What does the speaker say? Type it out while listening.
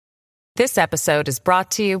This episode is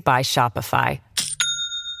brought to you by Shopify.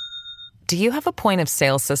 Do you have a point of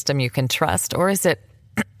sale system you can trust, or is it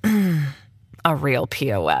a real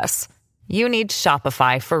POS? You need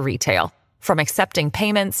Shopify for retail. From accepting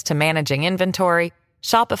payments to managing inventory,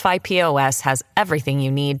 Shopify POS has everything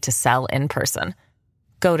you need to sell in person.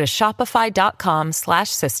 Go to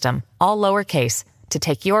shopify.com/system, all lowercase, to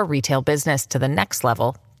take your retail business to the next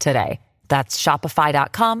level today. That's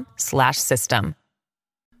shopify.com/system.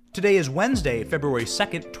 Today is Wednesday, February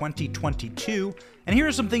 2nd, 2022, and here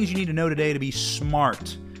are some things you need to know today to be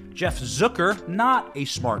smart. Jeff Zucker, not a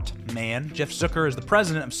smart man. Jeff Zucker is the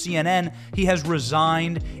president of CNN. He has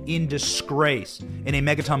resigned in disgrace in a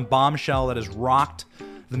megaton bombshell that has rocked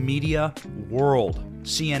the media world.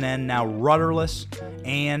 CNN now rudderless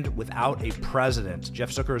and without a president.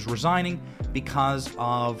 Jeff Zucker is resigning because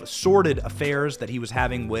of sordid affairs that he was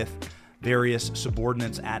having with various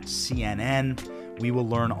subordinates at CNN. We will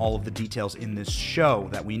learn all of the details in this show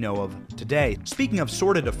that we know of today. Speaking of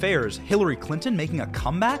sordid affairs, Hillary Clinton making a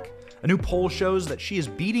comeback? A new poll shows that she is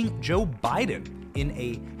beating Joe Biden in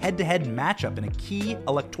a head-to-head matchup in a key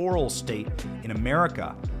electoral state in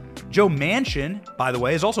America. Joe Manchin, by the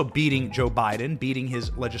way, is also beating Joe Biden, beating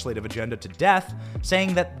his legislative agenda to death,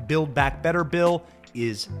 saying that Build Back Better bill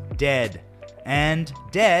is dead. And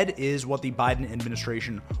dead is what the Biden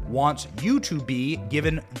administration wants you to be,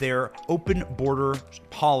 given their open border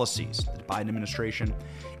policies. The Biden administration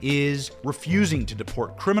is refusing to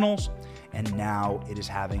deport criminals, and now it is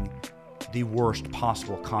having the worst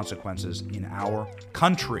possible consequences in our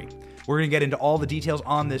country. We're going to get into all the details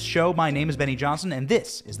on this show. My name is Benny Johnson, and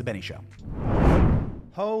this is The Benny Show.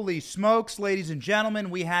 Holy smokes, ladies and gentlemen,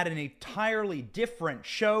 we had an entirely different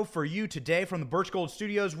show for you today from the Birch Gold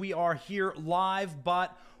Studios. We are here live,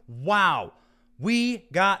 but wow, we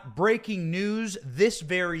got breaking news this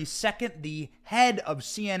very second. The head of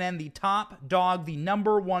CNN, the top dog, the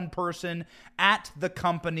number one person at the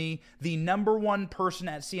company, the number one person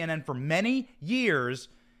at CNN for many years,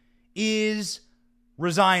 is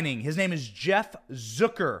resigning. His name is Jeff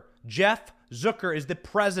Zucker. Jeff Zucker is the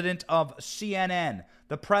president of CNN.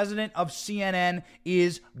 The president of CNN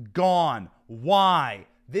is gone. Why?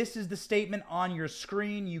 This is the statement on your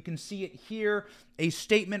screen. You can see it here. A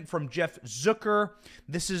statement from Jeff Zucker.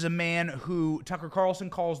 This is a man who Tucker Carlson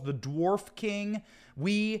calls the Dwarf King.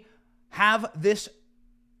 We have this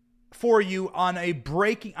for you on a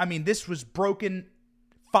breaking... this was broken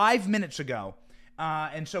 5 minutes ago.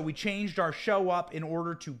 And so we changed our show up in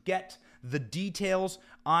order to get the details.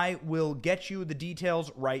 I will get you the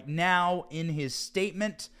details right now in his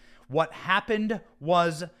statement. What happened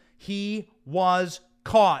was he was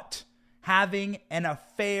caught having an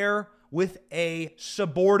affair with a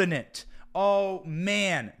subordinate. Oh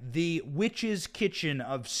man, the witch's kitchen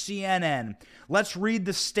of CNN. Let's read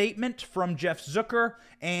the statement from Jeff Zucker,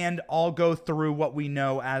 and I'll go through what we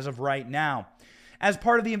know as of right now. As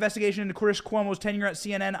part of the investigation into Chris Cuomo's tenure at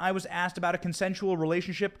CNN, I was asked about a consensual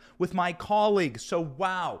relationship with my colleague. So,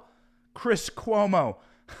 wow, Chris Cuomo.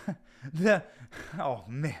 The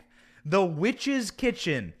witch's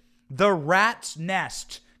kitchen, the rat's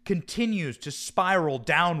nest, continues to spiral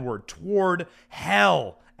downward toward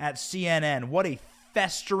hell at CNN. What a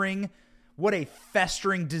festering,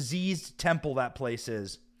 diseased temple that place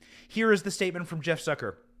is. Here is the statement from Jeff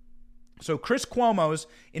Zucker. So, Chris Cuomo's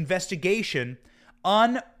investigation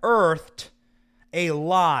unearthed a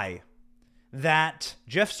lie that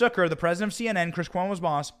Jeff Zucker, the president of CNN, Chris Cuomo's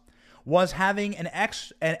boss, was having an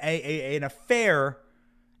affair,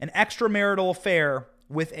 an extramarital affair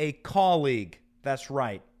with a colleague. That's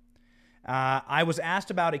right. I was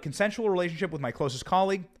asked about a consensual relationship with my closest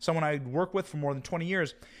colleague, someone I'd worked with for more than 20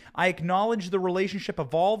 years. I acknowledge the relationship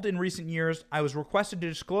evolved in recent years. I was requested to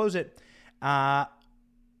disclose it,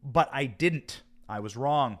 but I didn't. I was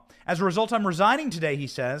wrong. As a result, I'm resigning today, he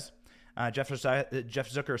says. Jeff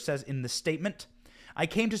Zucker says in the statement, I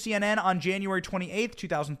came to CNN on January 28th,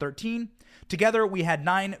 2013. Together, we had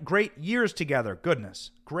 9 great years together.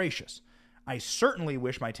 Goodness gracious. I certainly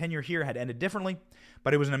wish my tenure here had ended differently,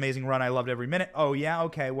 but it was an amazing run. I loved every minute. Oh, yeah?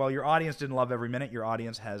 Okay. Well, your audience didn't love every minute. Your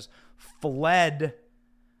audience has fled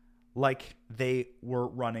like they were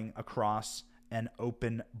running across an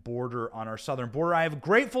open border on our southern border. I am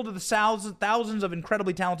grateful to the thousands of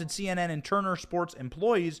incredibly talented CNN and Turner Sports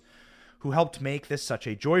employees who helped make this such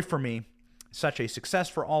a joy for me, such a success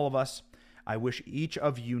for all of us. I wish each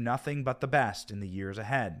of you nothing but the best in the years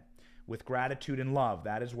ahead. With gratitude and love.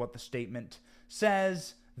 That is what the statement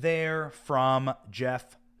says there from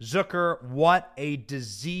Jeff Zucker. What a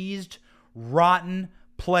diseased, rotten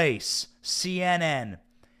place. CNN.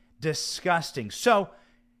 Disgusting. So,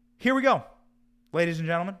 here we go. Ladies and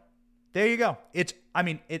gentlemen, There you go. It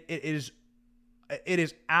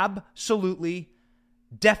is absolutely,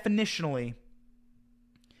 definitionally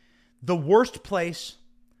the worst place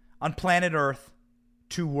on planet Earth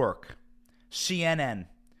to work. CNN.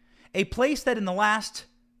 A place that in the last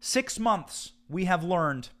 6 months, we have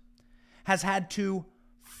learned, has had to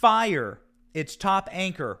fire its top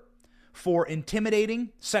anchor for intimidating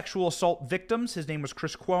sexual assault victims. His name was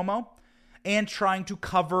Chris Cuomo, and trying to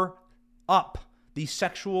cover up the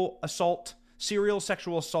serial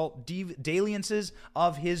sexual assault dalliances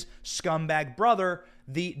of his scumbag brother,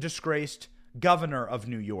 the disgraced governor of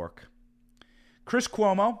New York. Chris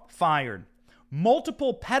Cuomo fired.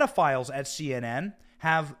 Multiple pedophiles at CNN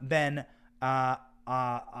have been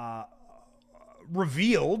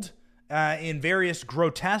revealed in various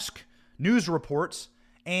grotesque news reports,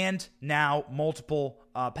 and now multiple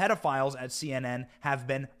pedophiles at CNN have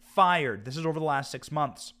been fired. This is over the last 6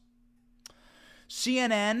 months.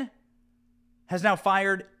 CNN has now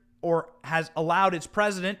fired, or has allowed its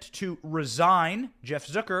president to resign. Jeff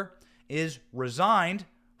Zucker is resigned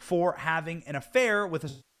for having an affair with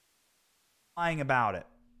a lying about it.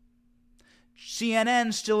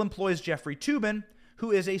 CNN still employs Jeffrey Toobin,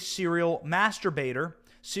 who is a serial masturbator,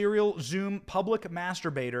 serial Zoom public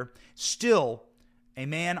masturbator, still a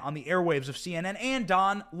man on the airwaves of CNN, and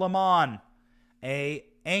Don Lemon, a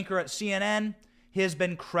anchor at CNN, has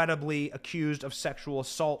been credibly accused of sexual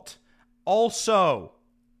assault also.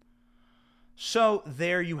 So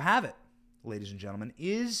there you have it, ladies and gentlemen.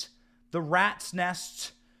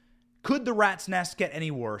 Could the rat's nest get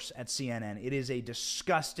any worse at CNN? It is a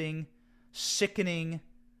disgusting, sickening,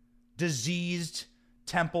 diseased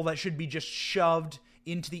temple that should be just shoved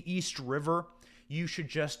into the East River. You should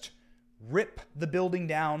just rip the building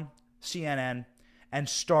down, CNN, and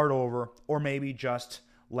start over, or maybe just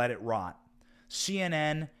let it rot.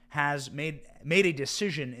 CNN has made a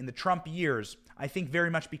decision in the Trump years, I think very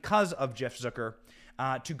much because of Jeff Zucker,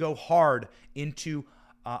 to go hard into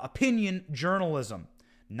opinion journalism.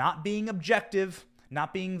 Not being objective,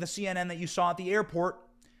 not being the CNN that you saw at the airport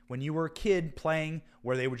when you were a kid playing,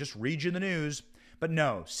 where they would just read you the news. But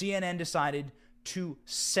no, CNN decided to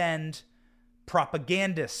send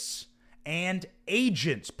propagandists and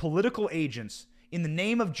agents, political agents, in the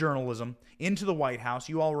name of journalism into the White House.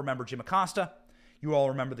 You all remember Jim Acosta. You all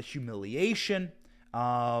remember the humiliation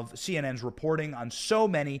of CNN's reporting on so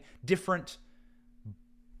many different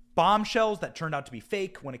bombshells that turned out to be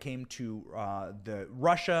fake when it came to the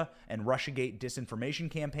Russia and Russiagate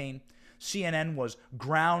disinformation campaign. CNN was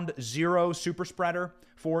ground zero super spreader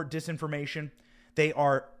for disinformation. They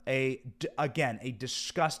are, a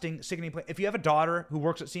disgusting, sickening place. If you have a daughter who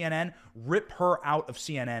works at CNN, rip her out of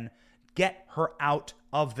CNN. Get her out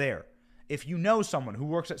of there. If you know someone who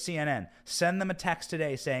works at CNN, send them a text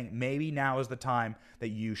today saying, maybe now is the time that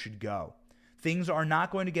you should go. Things are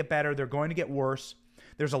not going to get better. They're going to get worse.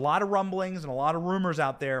 There's a lot of rumblings and a lot of rumors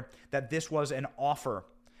out there that this was an offer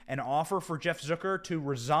for Jeff Zucker to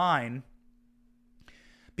resign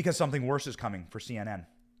because something worse is coming for CNN.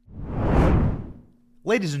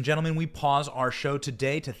 Ladies and gentlemen, we pause our show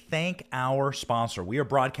today to thank our sponsor. We are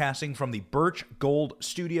broadcasting from the Birch Gold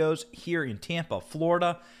Studios here in Tampa,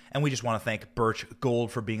 Florida, and we just want to thank Birch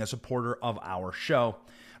Gold for being a supporter of our show.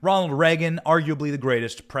 Ronald Reagan, arguably the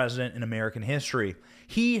greatest president in American history,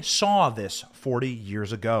 he saw this 40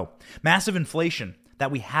 years ago. Massive inflation that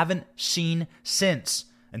we haven't seen since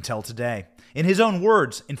until today. In his own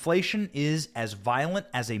words, inflation is as violent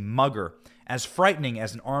as a mugger, as frightening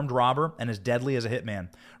as an armed robber, and as deadly as a hitman.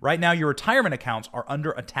 Right now, your retirement accounts are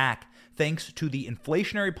under attack thanks to the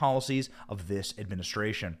inflationary policies of this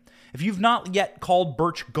administration. If you've not yet called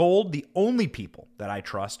Birch Gold, the only people that I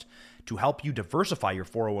trust to help you diversify your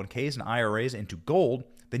 401ks and IRAs into gold,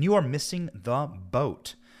 then you are missing the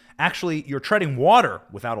boat. Actually, you're treading water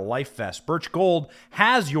without a life vest. Birch Gold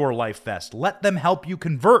has your life vest. Let them help you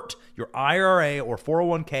convert your IRA or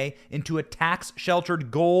 401k into a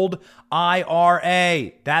tax-sheltered gold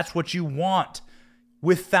IRA. That's what you want.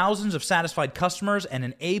 With thousands of satisfied customers and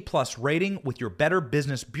an A-plus rating with your Better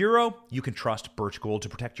Business Bureau, you can trust Birch Gold to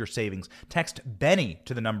protect your savings. Text Benny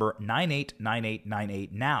to the number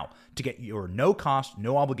 989898 now to get your no-cost,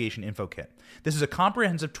 no-obligation info kit. This is a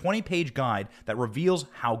comprehensive 20-page guide that reveals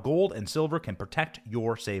how gold and silver can protect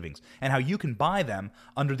your savings and how you can buy them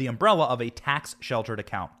under the umbrella of a tax-sheltered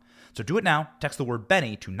account. So do it now. Text the word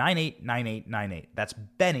Benny to 989898. That's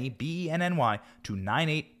Benny, B-E-N-N-Y, to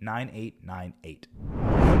 989898.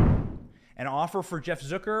 An offer for Jeff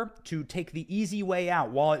Zucker to take the easy way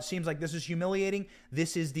out. While it seems like this is humiliating,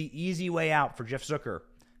 this is the easy way out for Jeff Zucker.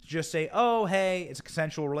 Just say, oh, hey, it's a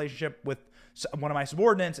consensual relationship with one of my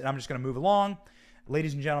subordinates, and I'm just going to move along.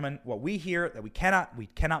 ladies and gentlemen, what we hear that we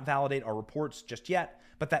cannot validate our reports just yet,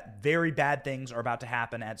 but that very bad things are about to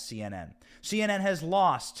happen at CNN. CNN has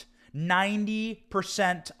lost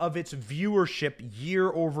 90% of its viewership year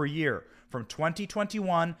over year from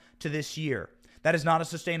 2021 to this year. That is not a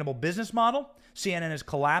sustainable business model. CNN is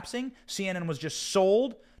collapsing. CNN was just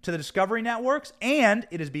sold to the Discovery networks, and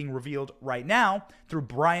it is being revealed right now through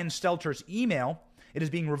Brian Stelter's email. It is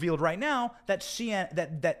being revealed right now that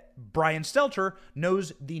that Brian Stelter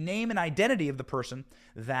knows the name and identity of the person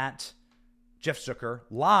that Jeff Zucker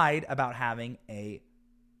lied about having a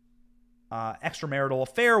extramarital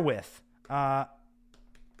affair with.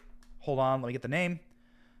 Hold on, let me get the name.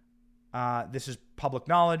 This is public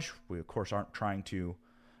knowledge. We, of course, aren't trying to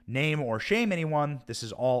name or shame anyone. This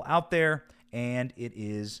is all out there, and it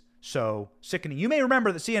is so sickening. You may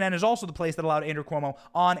remember that CNN is also the place that allowed Andrew Cuomo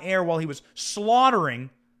on air while he was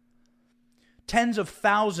slaughtering tens of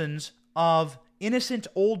thousands of innocent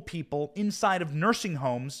old people inside of nursing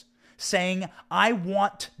homes, saying, I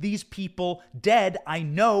want these people dead. I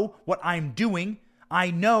know what I'm doing.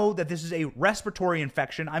 I know that this is a respiratory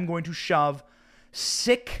infection. I'm going to shove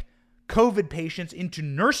sick COVID patients into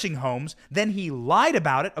nursing homes. Then he lied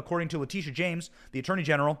about it, according to Letitia James, the Attorney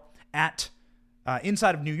General at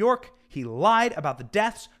inside of New York. He lied about the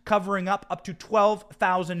deaths, covering up to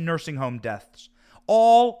 12,000 nursing home deaths,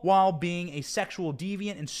 all while being a sexual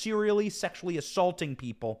deviant and serially sexually assaulting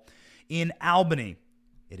people in Albany.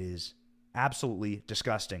 It is absolutely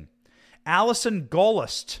disgusting. Allison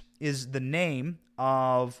Gollust is the name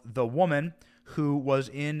of the woman who was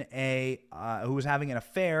in who was having an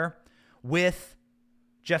affair with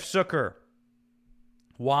Jeff Zucker.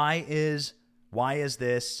 Why is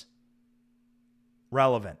this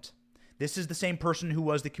relevant? This is the same person who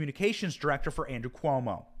was the communications director for Andrew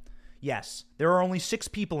Cuomo. Yes, there are only 6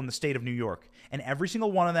 people in the state of New York, and every single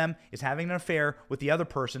one of them is having an affair with the other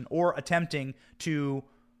person or attempting to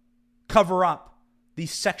cover up the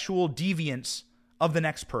sexual deviance of the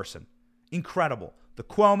next person. Incredible. The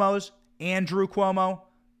Cuomos, Andrew Cuomo,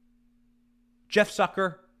 Jeff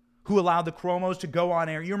Zucker, who allowed the Cuomos to go on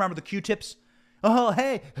air. You remember the Q-tips? Oh,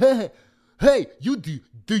 hey, do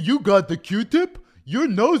you got the Q-tip? Your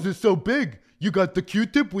nose is so big. You got the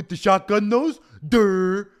Q-tip with the shotgun nose?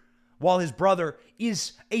 Durr. While his brother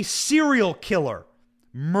is a serial killer,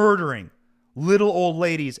 murdering little old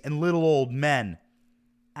ladies and little old men.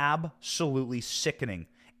 Absolutely sickening.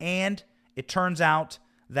 And it turns out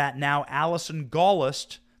that now Allison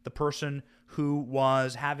Gollust, the person who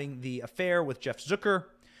was having the affair with Jeff Zucker,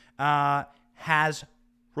 has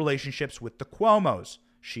relationships with the Cuomos.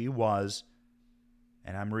 She was,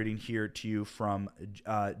 and I'm reading here to you from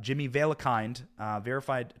Jimmy Valikind,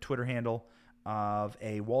 verified Twitter handle of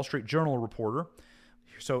a Wall Street Journal reporter.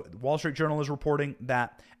 So Wall Street Journal is reporting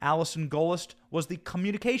that Allison Gollust was the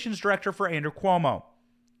communications director for Andrew Cuomo.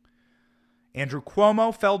 Andrew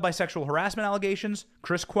Cuomo felled by sexual harassment allegations.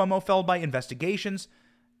 Chris Cuomo felled by investigations,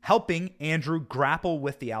 helping Andrew grapple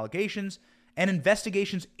with the allegations. And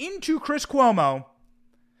investigations into Chris Cuomo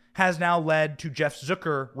has now led to Jeff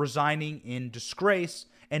Zucker resigning in disgrace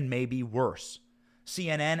and maybe worse.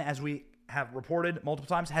 CNN, as we have reported multiple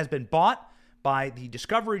times, has been bought by the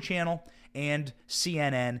Discovery Channel, and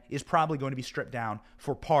CNN is probably going to be stripped down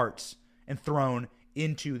for parts and thrown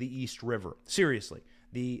into the East River. Seriously,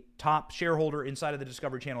 the top shareholder inside of the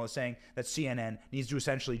Discovery Channel is saying that CNN needs to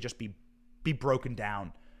essentially just be broken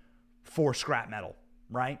down for scrap metal,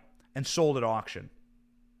 right? And sold at auction.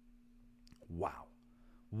 Wow.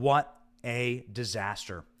 What a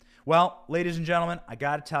disaster. Well, ladies and gentlemen, I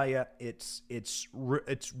got to tell you,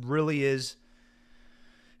 it really is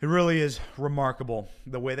remarkable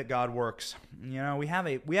the way that God works. You know, we have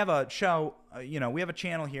a show, we have a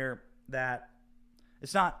channel here that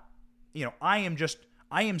it's not, I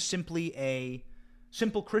am simply a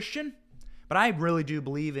simple Christian, but I really do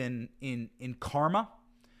believe in karma.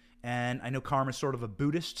 And I know karma is sort of a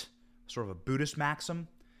Buddhist maxim.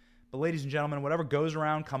 But ladies and gentlemen, whatever goes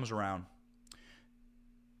around comes around.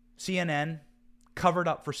 CNN covered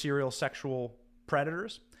up for serial sexual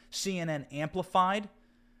predators. CNN amplified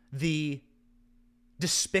the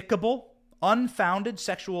despicable, unfounded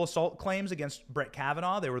sexual assault claims against Brett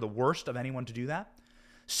Kavanaugh. They were the worst of anyone to do that.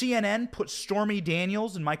 CNN put Stormy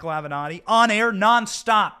Daniels and Michael Avenatti on air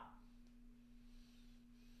nonstop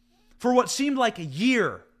for what seemed like a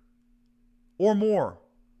year or more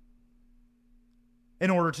in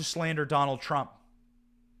order to slander Donald Trump,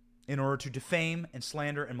 in order to defame and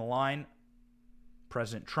slander and malign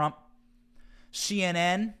President Trump.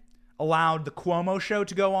 CNN allowed the Cuomo show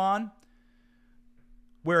to go on,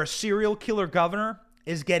 where a serial killer governor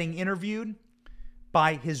is getting interviewed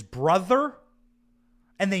by his brother,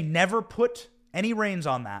 And they never put any reins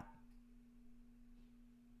on that.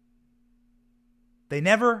 They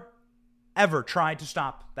never, ever tried to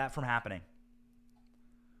stop that from happening.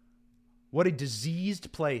 What a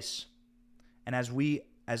diseased place. And as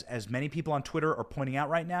many people on Twitter are pointing out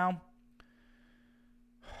right now,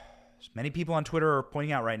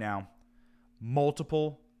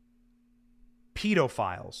 multiple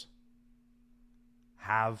pedophiles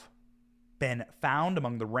have been found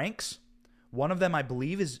among the ranks. One of them, I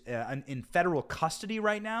believe, is in federal custody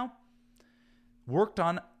right now. Worked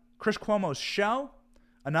on Chris Cuomo's show.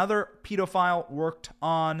 Another pedophile worked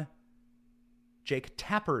on Jake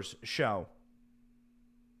Tapper's show.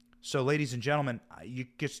 So, ladies and gentlemen, you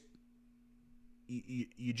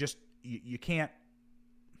can't.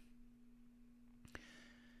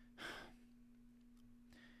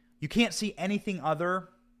 You can't see anything other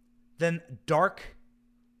than dark,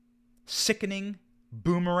 sickening,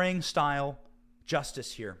 boomerang-style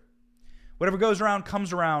justice here. Whatever goes around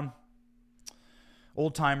comes around,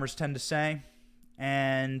 old-timers tend to say.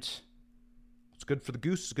 And what's good for the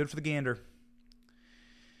goose is good for the gander.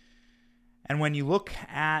 And when you look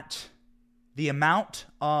at the amount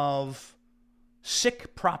of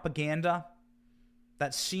sick propaganda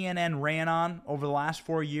that CNN ran on over the last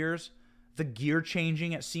 4 years, the gear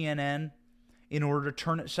changing at CNN in order to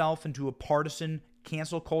turn itself into a partisan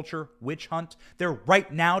cancel culture witch hunt. They're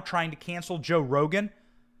right now trying to cancel Joe Rogan.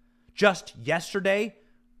 Just yesterday,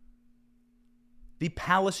 the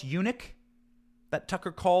palace eunuch that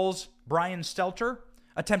Tucker calls Brian Stelter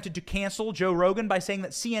attempted to cancel Joe Rogan by saying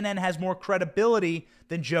that CNN has more credibility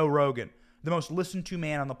than Joe Rogan, the most listened to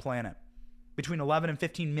man on the planet. Between 11 and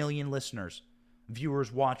 15 million listeners,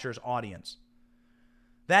 viewers, watchers, audience.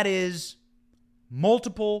 That is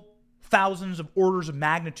multiple thousands of orders of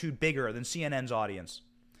magnitude bigger than CNN's audience.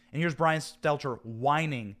 And here's Brian Stelter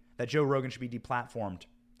whining that Joe Rogan should be deplatformed.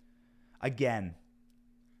 Again,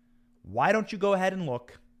 why don't you go ahead and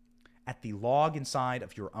look at the log inside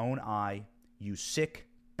of your own eye, you sick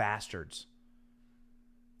bastards.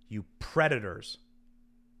 You predators.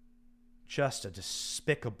 Just a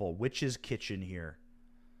despicable witch's kitchen here.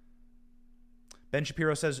 Ben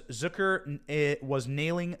Shapiro says Zucker was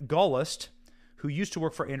nailing Gullist, who used to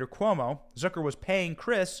work for Andrew Cuomo. Zucker was paying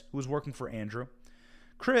Chris, who was working for Andrew.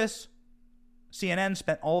 CNN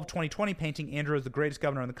spent all of 2020 painting Andrew as the greatest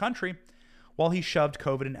governor in the country, while he shoved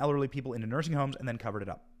COVID and elderly people into nursing homes and then covered it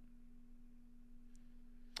up.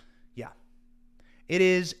 Yeah. It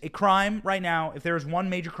is a crime right now. If there is one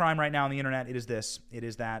major crime right now on the internet, it is this. It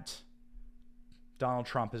is that Donald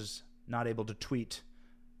Trump is not able to tweet,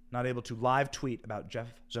 not able to live tweet about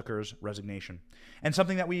Jeff Zucker's resignation. And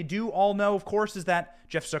something that we do all know, of course, is that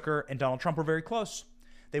Jeff Zucker and Donald Trump were very close.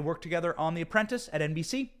 They worked together on The Apprentice at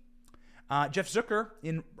NBC. Jeff Zucker,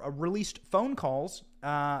 in released phone calls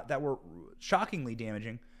that were shockingly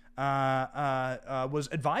damaging, was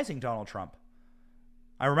advising Donald Trump.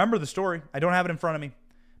 I remember the story. I don't have it in front of me,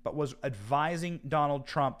 but was advising Donald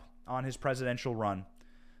Trump on his presidential run.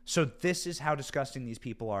 So this is how disgusting these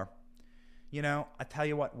people are. You know, I tell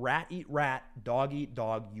you what, rat eat rat, dog eat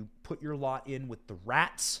dog. You put your lot in with the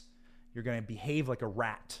rats, you're going to behave like a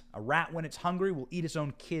rat. A rat, when it's hungry, will eat its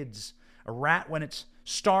own kids. A rat, when it's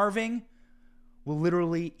starving, will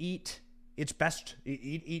literally eat its best,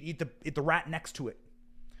 eat the rat next to it.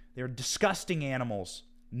 They're disgusting animals.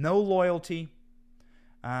 No loyalty,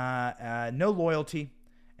 and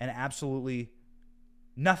absolutely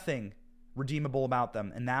nothing redeemable about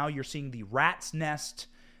them. And now you're seeing the rat's nest,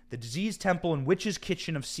 the disease temple and witch's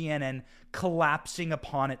kitchen of CNN collapsing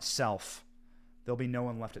upon itself. There'll be no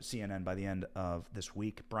one left at CNN by the end of this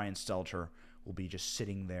week. Brian Stelter will be just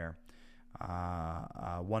sitting there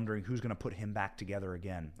wondering who's going to put him back together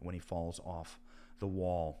again when he falls off the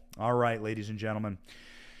wall. All right, ladies and gentlemen.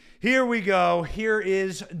 Here we go. Here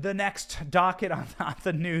is the next docket on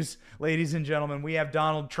the news, ladies and gentlemen. We have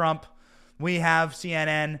Donald Trump. We have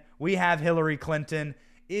CNN. We have Hillary Clinton.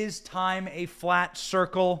 Is time a flat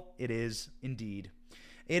circle? It is indeed.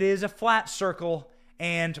 It is a flat circle,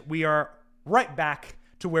 and we are right back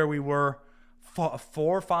to where we were 4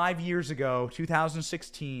 or 5 years ago,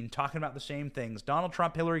 2016, talking about the same things. Donald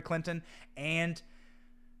Trump, Hillary Clinton, and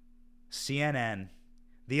CNN.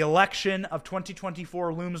 The election of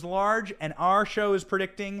 2024 looms large, and our show is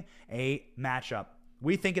predicting a matchup.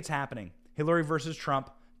 We think it's happening. Hillary versus Trump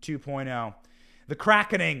 2.0. The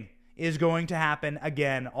crackening is going to happen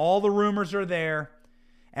again. All the rumors are there.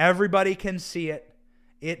 Everybody can see it.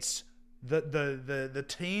 It's the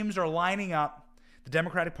teams are lining up. The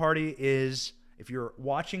Democratic Party is, if you're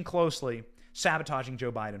watching closely, sabotaging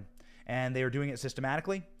Joe Biden. And they are doing it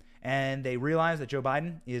systematically. and they realize that Joe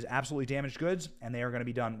Biden is absolutely damaged goods, and they are going to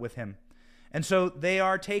be done with him. And so they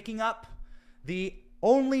are taking up the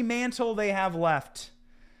only mantle they have left,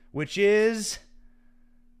 which is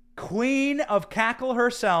Queen of Cackle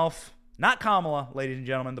herself, not Kamala, ladies and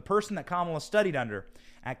gentlemen, the person that Kamala studied under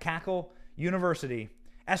at Cackle University,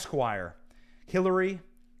 Esquire, Hillary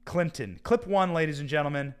Clinton. Clip 1, ladies and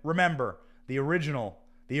gentlemen. Remember, the original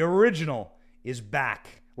is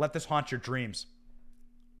back. Let this haunt your dreams.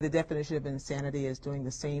 The definition of insanity is doing the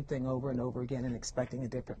same thing over and over again and expecting a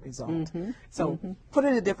different result. So put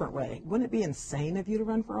it a different way. Wouldn't it be insane of you to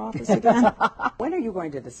run for office again? When are you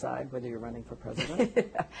going to decide whether you're running for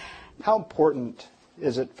president? How important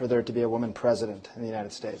is it for there to be a woman president in the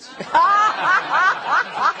United States?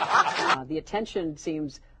 The attention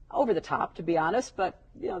seems over the top, to be honest, but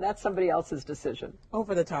that's somebody else's decision.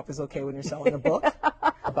 Over the top is okay when you're selling a book.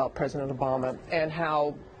 About President Obama and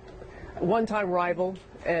how one-time rival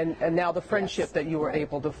and now the friendship that you were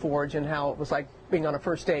able to forge, and how it was like being on a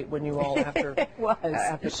first date when you all It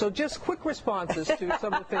was. So just quick responses to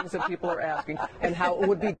some of the things that people are asking, and how it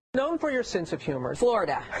would be known for your sense of humor.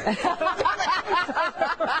 Florida.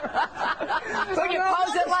 When you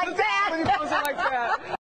pose it like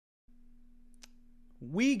that.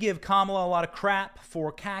 We give Kamala a lot of crap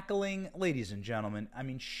for cackling. Ladies and gentlemen, I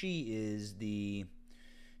mean, she is the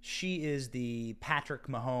Patrick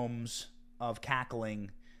Mahomes of cackling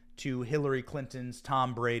to Hillary Clinton's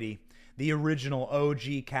Tom Brady, the original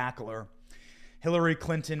OG cackler. Hillary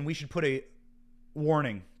Clinton, we should put a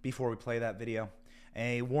warning before we play that video.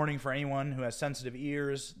 A warning for anyone who has sensitive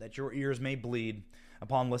ears that your ears may bleed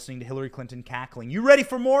upon listening to Hillary Clinton cackling. You ready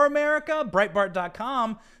for more, America?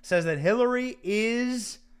 Breitbart.com says that Hillary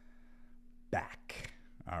is back.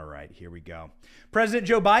 All right, here we go. President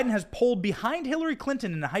Joe Biden has pulled behind Hillary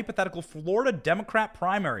Clinton in a hypothetical Florida Democrat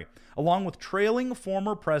primary, along with trailing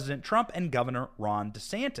former President Trump and Governor Ron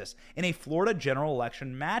DeSantis in a Florida general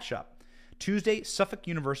election matchup. Tuesday, Suffolk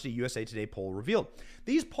University USA Today poll revealed.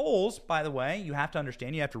 These polls, by the way, you have to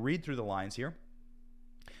understand, you have to read through the lines here.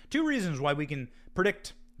 Two reasons why we can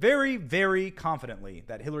predict very, very confidently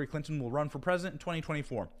that Hillary Clinton will run for president in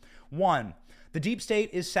 2024. One, the deep state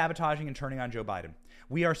is sabotaging and turning on Joe Biden.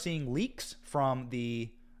 We are seeing leaks from the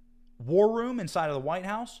war room inside of the White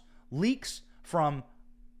House, leaks from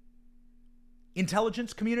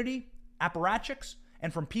intelligence community, apparatchiks,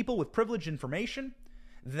 and from people with privileged information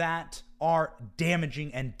that are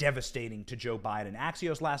damaging and devastating to Joe Biden.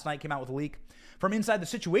 Axios last night came out with a leak from inside the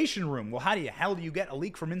Situation Room. Well, how do you get a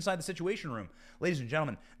leak from inside the Situation Room? Ladies and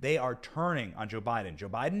gentlemen, they are turning on Joe Biden. Joe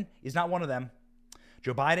Biden is not one of them.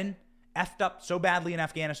 Joe Biden effed up so badly in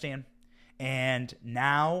Afghanistan, and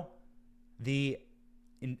now the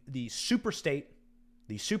super state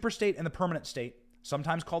and the permanent state,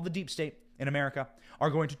 sometimes called the deep state in America, are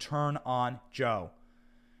going to turn on Joe.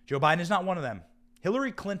 Joe Biden is not one of them.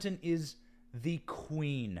 Hillary Clinton is the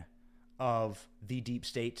queen of the deep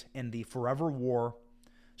state and the forever war,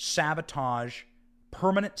 sabotage,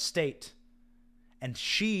 permanent state. And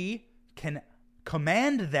she can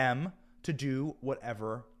command them to do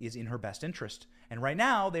whatever is in her best interest. And right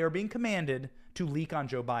now, they are being commanded to leak on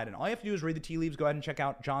Joe Biden. All you have to do is read the tea leaves. Go ahead and check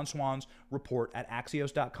out John Swan's report at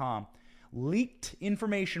Axios.com. Leaked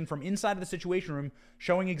information from inside of the Situation Room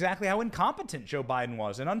showing exactly how incompetent Joe Biden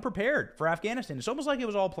was and unprepared for Afghanistan. It's almost like it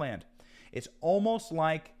was all planned. It's almost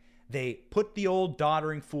like they put the old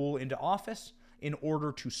doddering fool into office in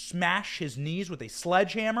order to smash his knees with a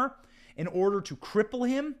sledgehammer, in order to cripple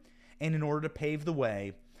him, and in order to pave the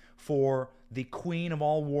way for the queen of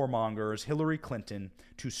all warmongers, Hillary Clinton,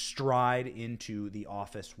 to stride into the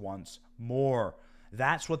office once more.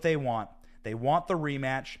 That's what they want. They want the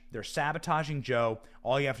rematch. They're sabotaging Joe.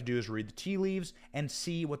 All you have to do is read the tea leaves and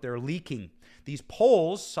see what they're leaking. These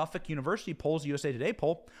polls, Suffolk University polls, USA Today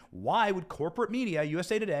poll, why would corporate media,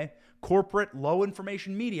 USA Today, corporate low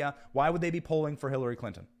information media, why would they be polling for Hillary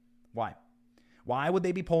Clinton? Why? Why would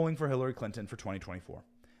they be polling for Hillary Clinton for 2024?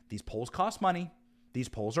 These polls cost money. These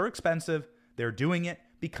polls are expensive. They're doing it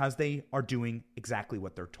because they are doing exactly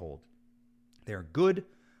what they're told. They're good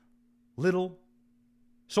little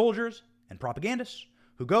soldiers and propagandists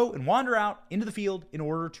who go and wander out into the field in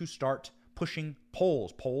order to start pushing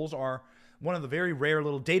polls. Polls are one of the very rare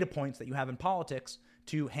little data points that you have in politics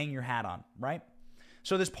to hang your hat on, right?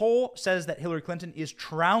 So this poll says that Hillary Clinton is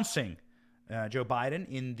trouncing Joe Biden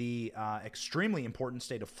in the extremely important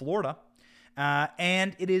state of Florida.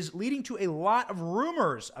 And it is leading to a lot of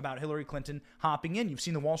rumors about Hillary Clinton hopping in. You've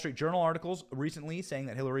seen the Wall Street Journal articles recently saying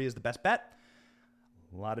that Hillary is the best bet.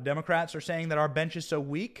 A lot of Democrats are saying that our bench is so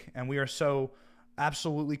weak and we are so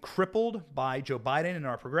absolutely crippled by Joe Biden in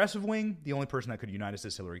our progressive wing. The only person that could unite us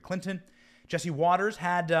is Hillary Clinton. Jesse Waters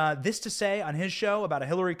had this to say on his show about a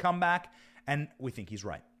Hillary comeback, and we think he's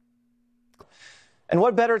right. And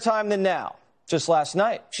what better time than now? Just last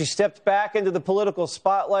night, she stepped back into the political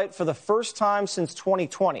spotlight for the first time since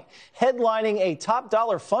 2020, headlining a top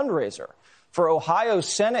dollar fundraiser for Ohio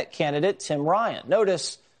Senate candidate Tim Ryan.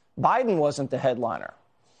 Notice Biden wasn't the headliner.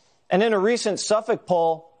 And in a recent Suffolk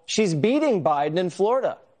poll, she's beating Biden in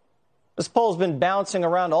Florida. This poll's been bouncing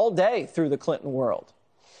around all day through the Clinton world.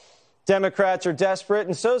 Democrats are desperate,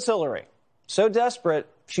 and so's Hillary. So desperate,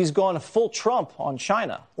 she's gone full Trump on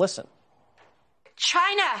China. Listen.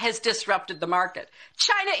 China has disrupted the market.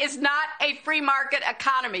 China is not a free market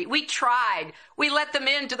economy. We tried. We let them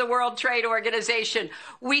into the World Trade Organization.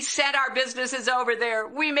 We sent our businesses over there.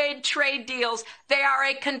 We made trade deals. They are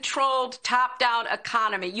a controlled, top-down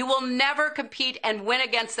economy. You will never compete and win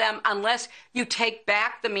against them unless you take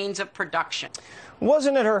back the means of production.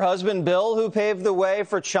 Wasn't it her husband, Bill, who paved the way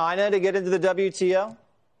for China to get into the WTO?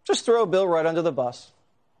 Just throw Bill right under the bus.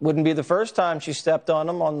 Wouldn't be the first time she stepped on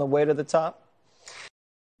him on the way to the top.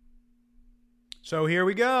 So here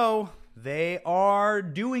we go. They are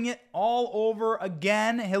doing it all over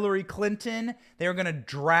again. Hillary Clinton, they're going to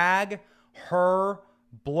drag her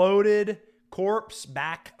bloated corpse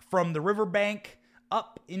back from the riverbank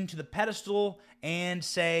up into the pedestal and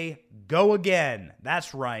say, go again.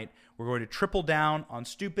 That's right. We're going to triple down on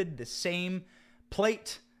stupid, the same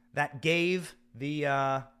plate that gave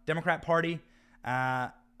the Democrat Party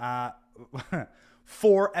 4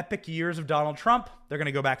 epic years of Donald Trump. They're going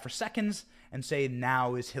to go back for seconds and say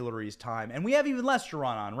now is Hillary's time. And we have even less to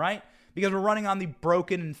run on, right? Because we're running on the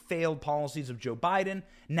broken and failed policies of Joe Biden.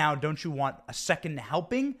 Now, don't you want a second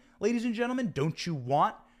helping, ladies and gentlemen? Don't you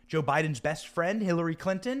want Joe Biden's best friend, Hillary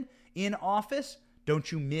Clinton, in office?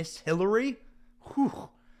 Don't you miss Hillary? Whew.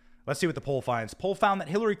 Let's see what the poll finds. The poll found that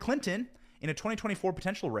Hillary Clinton, in a 2024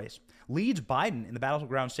 potential race, leads Biden in the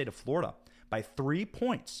battleground state of Florida by 3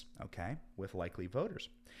 points, okay, with likely voters.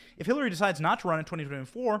 If Hillary decides not to run in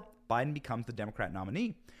 2024, Biden becomes the Democrat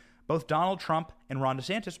nominee. Both Donald Trump and Ron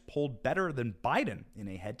DeSantis polled better than Biden in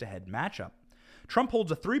a head-to-head matchup. Trump holds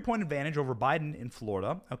a 3-point advantage over Biden in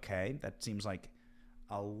Florida. Okay, that seems like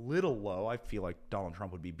a little low. I feel like Donald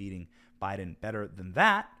Trump would be beating Biden better than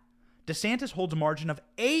that. DeSantis holds a margin of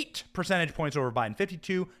 8 percentage points over Biden,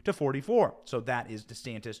 52 to 44. So that is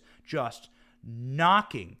DeSantis just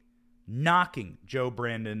knocking Joe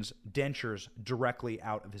Brandon's dentures directly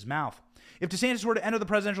out of his mouth. If DeSantis were to enter the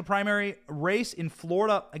presidential primary race in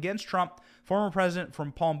Florida against Trump, former president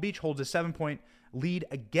from Palm Beach holds a 7-point lead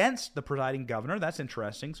against the presiding governor. That's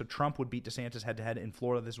interesting. So Trump would beat DeSantis head-to-head in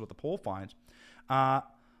Florida. This is what the poll finds.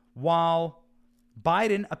 While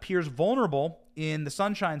Biden appears vulnerable in the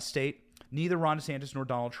Sunshine State, neither Ron DeSantis nor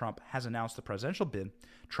Donald Trump has announced the presidential bid.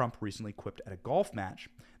 Trump recently quipped at a golf match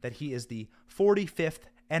that he is the 45th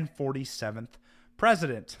and 47th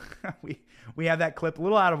president. we have that clip a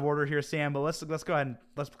little out of order here, Sam, but let's go ahead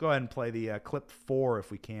and play the clip 4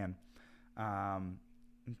 if we can.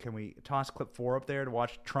 Can we toss clip 4 up there to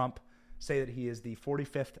watch Trump say that he is the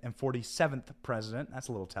 45th and 47th president? That's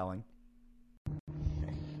a little telling.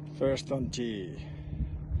 First on T,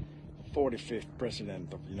 45th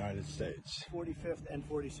president of the United States. 45th and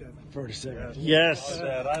 47th. 47th. Yes.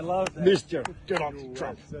 I love that. Mr. Donald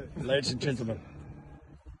Trump. Ladies and gentlemen,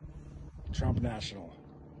 Trump National.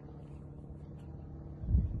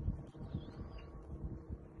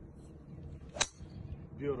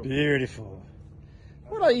 Beautiful.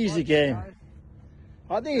 What an easy game.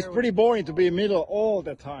 I think it's pretty boring to be middle all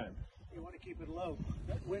the time. You want to keep it low.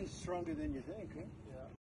 That wind's stronger than you think, huh? Yeah.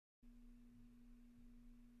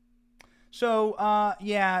 So,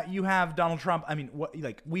 you have Donald Trump. I mean,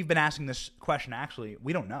 we've been asking this question, actually.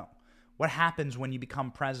 We don't know. What happens when you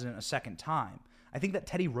become president a second time? I think that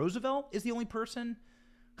Teddy Roosevelt is the only person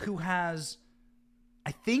who has,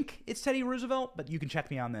 I think it's Teddy Roosevelt, but you can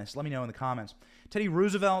check me on this. Let me know in the comments. Teddy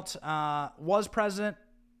Roosevelt was president,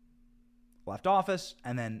 left office,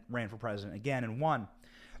 and then ran for president again and won.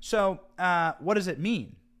 So what does it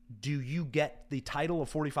mean? Do you get the title of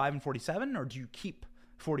 45 and 47, or do you keep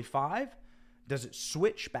 45? Does it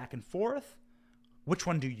switch back and forth? Which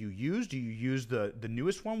one do you use? Do you use the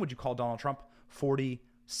newest one? Would you call Donald Trump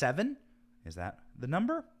 47? Is that the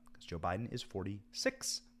number? Because Joe Biden is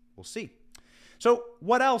 46. We'll see. So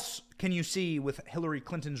what else can you see with Hillary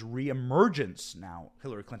Clinton's reemergence? Now,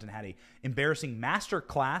 Hillary Clinton had an embarrassing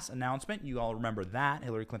masterclass announcement. You all remember that.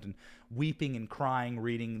 Hillary Clinton weeping and crying,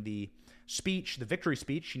 reading the speech, the victory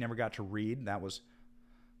speech she never got to read. That was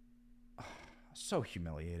so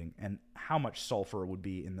humiliating. And how much sulfur would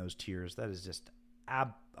be in those tears. That is just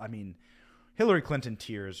Hillary Clinton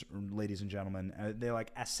tears, ladies and gentlemen, they're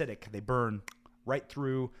like acidic. They burn right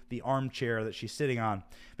through the armchair that she's sitting on.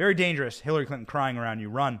 Very dangerous. Hillary Clinton crying around you.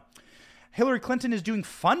 Run. Hillary Clinton is doing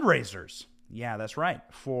fundraisers. Yeah, that's right.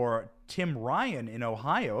 For Tim Ryan in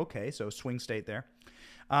Ohio. Okay, so swing state there.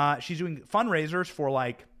 She's doing fundraisers for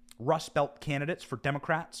like Rust Belt candidates for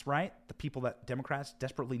Democrats, right? The people that Democrats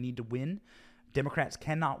desperately need to win. Democrats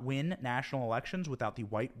cannot win national elections without the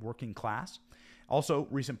white working class. Also,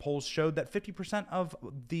 recent polls showed that 50%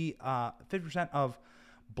 of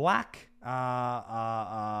black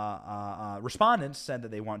respondents said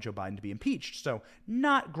that they want Joe Biden to be impeached. So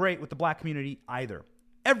not great with the black community either.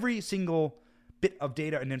 Every single bit of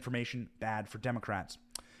data and information bad for Democrats.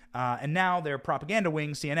 And now their propaganda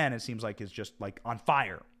wing, CNN, it seems like is just like on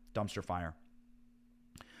fire, dumpster fire.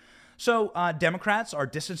 So Democrats are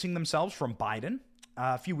distancing themselves from Biden.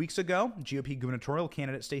 A few weeks ago, GOP gubernatorial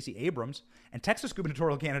candidate Stacey Abrams and Texas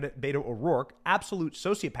gubernatorial candidate Beto O'Rourke, absolute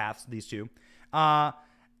sociopaths, these two,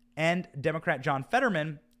 and Democrat John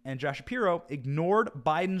Fetterman and Josh Shapiro ignored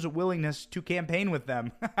Biden's willingness to campaign with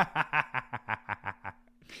them.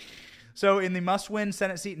 So in the must-win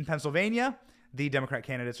Senate seat in Pennsylvania, the Democrat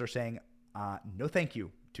candidates are saying no thank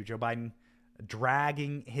you to Joe Biden,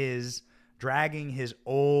 dragging his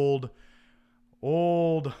old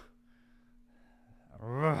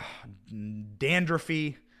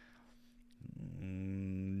dandruffy,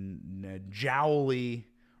 jowly,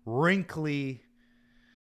 wrinkly.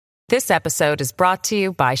 This episode is brought to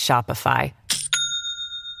you by Shopify.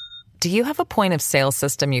 Do you have a point of sale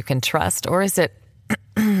system you can trust, or is it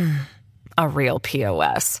a real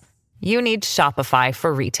POS? You need Shopify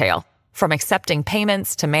for retail. From accepting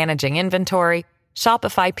payments to managing inventory,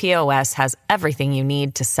 Shopify POS has everything you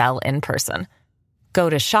need to sell in person. Go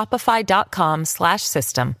to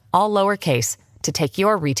shopify.com/system, all lowercase, to take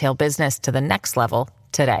your retail business to the next level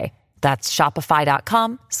today. That's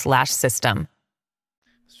shopify.com/system.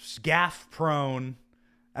 Gaffe prone.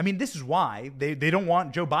 I mean, this is why they don't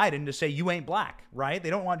want Joe Biden to say you ain't black, right? They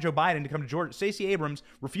don't want Joe Biden to come to Georgia. Stacey Abrams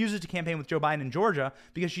refuses to campaign with Joe Biden in Georgia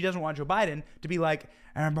because she doesn't want Joe Biden to be like,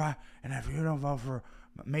 and if you don't vote for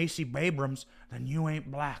Macy Abrams, then you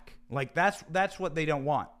ain't black. Like that's what they don't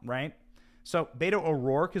want, right? So Beto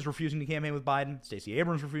O'Rourke is refusing to campaign with Biden. Stacey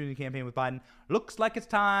Abrams refusing to campaign with Biden. Looks like it's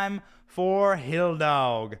time for Hill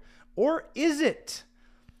Dog. Or is it?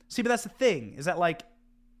 See, but that's the thing, is that like,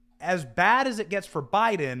 as bad as it gets for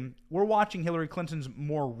Biden, we're watching Hillary Clinton's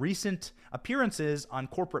more recent appearances on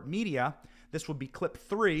corporate media. This would be clip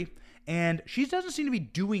 3. And she doesn't seem to be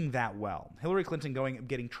doing that well. Hillary Clinton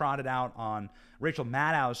getting trotted out on Rachel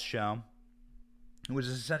Maddow's show. It was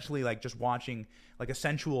essentially like just watching like a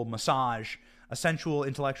sensual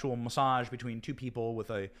intellectual massage between two people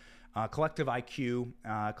with a collective IQ,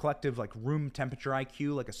 collective like room temperature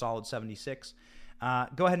IQ, like a solid 76.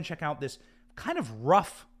 Go ahead and check out this kind of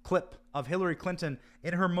rough clip of Hillary Clinton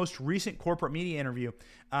in her most recent corporate media interview.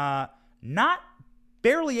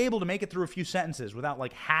 Barely able to make it through a few sentences without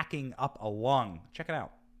like hacking up a lung. Check it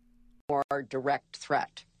out. More direct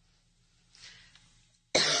threat.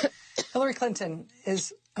 Hillary Clinton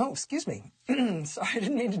is, excuse me. Sorry, I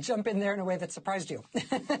didn't mean to jump in there in a way that surprised you.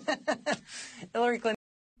 Hillary Clinton.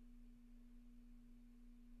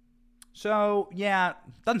 So, yeah,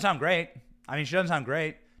 doesn't sound great. I mean, she doesn't sound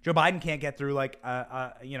great. Joe Biden can't get through like,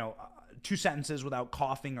 2 sentences without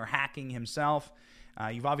coughing or hacking himself.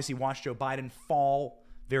 You've obviously watched Joe Biden fall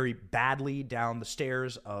very badly down the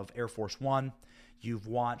stairs of Air Force One. You've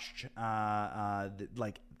watched the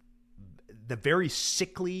very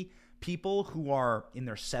sickly people who are in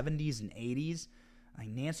their 70s and 80s. Like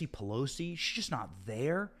Nancy Pelosi, she's just not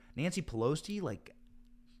there. Nancy Pelosi, like,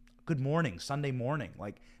 good morning, Sunday morning.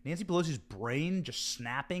 Like Nancy Pelosi's brain just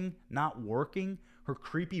snapping, not working. Her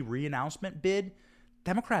creepy re-announcement bid.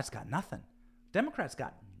 Democrats got nothing. They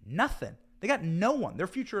got no one. Their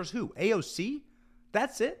future is who? AOC?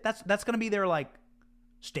 That's it? That's going to be their, like,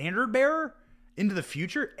 standard bearer into the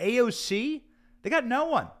future? AOC? They got no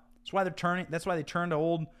one. That's why they turned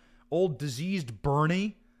to old diseased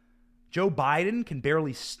Bernie. Joe Biden can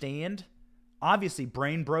barely stand. Obviously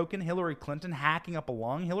brain broken. Hillary Clinton hacking up a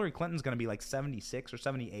lung. Hillary Clinton's going to be like 76 or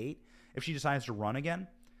 78 if she decides to run again.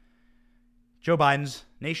 Joe Biden's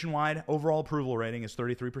nationwide overall approval rating is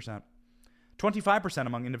 33%. 25%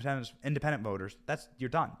 among independent voters. You're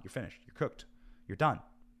done. You're finished. You're cooked. You're done.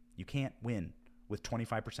 You can't win with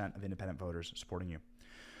 25% of independent voters supporting you.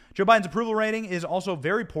 Joe Biden's approval rating is also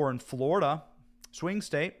very poor in Florida, swing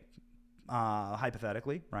state,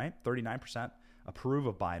 hypothetically, right? 39% approve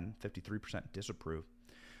of Biden, 53% disapprove.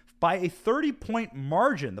 By a 30-point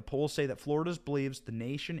margin, the polls say that Florida believes the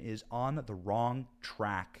nation is on the wrong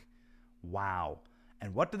track. Wow.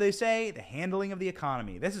 And what do they say? The handling of the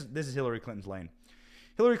economy. This is Hillary Clinton's lane.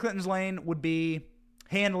 Hillary Clinton's lane would be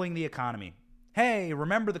handling the economy. Hey,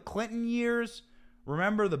 remember the Clinton years?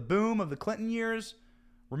 Remember the boom of the Clinton years?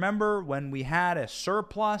 Remember when we had a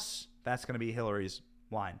surplus? That's going to be Hillary's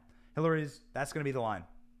line. That's going to be the line.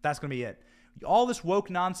 That's going to be it. All this woke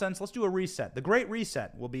nonsense, let's do a reset. The Great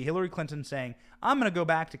Reset will be Hillary Clinton saying, I'm going to go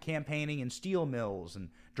back to campaigning in steel mills and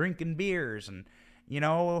drinking beers and,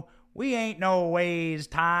 we ain't no ways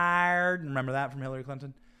tired. Remember that from Hillary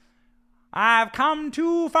Clinton? I've come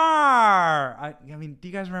too far. I mean, do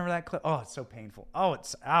you guys remember that clip? Oh, it's so painful.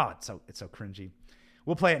 It's so cringy.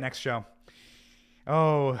 We'll play it next show.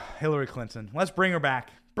 Oh, Hillary Clinton. Let's bring her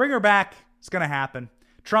back. Bring her back. It's going to happen.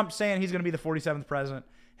 Trump saying he's going to be the 47th president.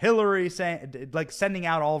 Hillary saying, sending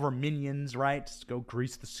out all of her minions, right? To go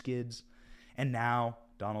grease the skids. And now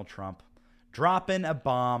Donald Trump dropping a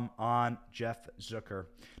bomb on Jeff Zucker.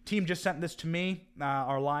 Team just sent this to me.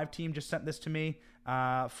 Our live team just sent this to me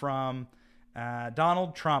from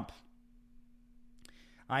Donald Trump.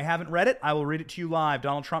 I haven't read it. I will read it to you live.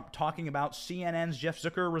 Donald Trump talking about CNN's Jeff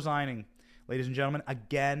Zucker resigning. Ladies and gentlemen,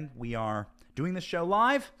 again, we are doing this show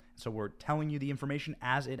live. So we're telling you the information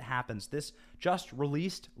as it happens. This just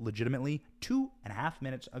released legitimately 2.5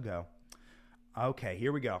 minutes ago. Okay,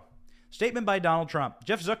 here we go. Statement by Donald Trump.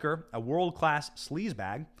 Jeff Zucker, a world-class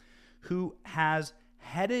sleazebag who has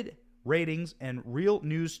headed ratings and real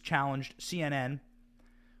news challenged CNN,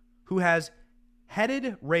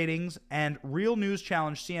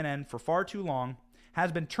 for far too long,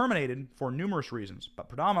 has been terminated for numerous reasons, but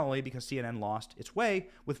predominantly because CNN lost its way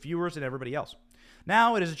with viewers and everybody else.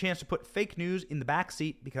 Now it is a chance to put fake news in the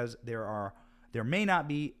backseat because there may not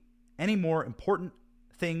be any more important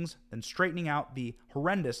things than straightening out the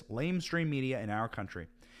horrendous lamestream media in our country.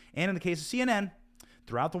 And in the case of CNN,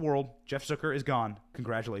 throughout the world, Jeff Zucker is gone.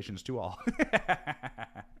 Congratulations to all.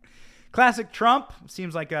 Classic Trump.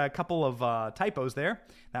 Seems like a couple of typos there.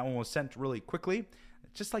 That one was sent really quickly.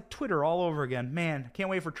 Just like Twitter all over again. Man, can't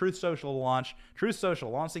wait for Truth Social to launch. Truth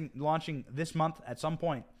Social launching this month at some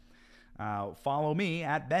point. Follow me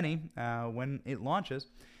at Benny when it launches.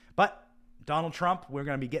 But Donald Trump, we're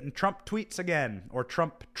going to be getting Trump tweets again, or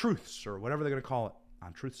Trump truths, or whatever they're going to call it,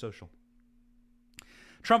 on Truth Social.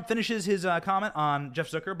 Trump finishes his comment on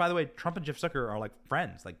Jeff Zucker. By the way, Trump and Jeff Zucker are like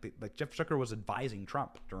friends. Like Jeff Zucker was advising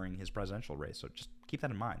Trump during his presidential race, so just keep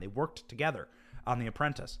that in mind. They worked together on The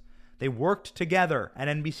Apprentice. They worked together at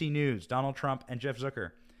NBC News, Donald Trump and Jeff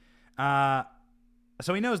Zucker.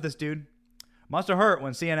 So he knows this dude. Must have hurt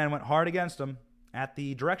when CNN went hard against him at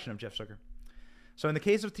the direction of Jeff Zucker. So in the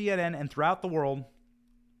case of CNN and throughout the world,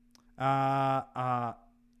 there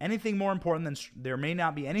may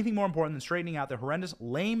not be anything more important than straightening out the horrendous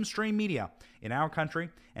lamestream media in our country.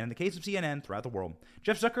 And in the case of CNN throughout the world,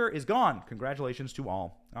 Jeff Zucker is gone. Congratulations to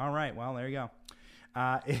all. All right, well, there you go.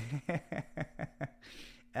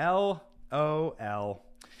 LOL.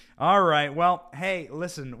 All right, well, hey,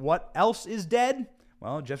 listen, what else is dead?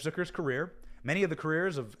 Well, Jeff Zucker's career. Many of the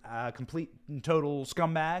careers of complete and total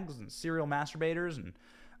scumbags and serial masturbators and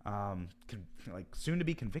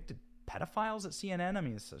soon-to-be convicted pedophiles at CNN. I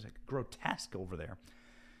mean, it's like grotesque over there.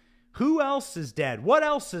 Who else is dead? What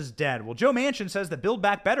else is dead? Well, Joe Manchin says that Build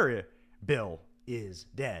Back Better bill is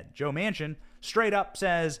dead. Joe Manchin straight up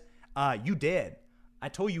says, you did. I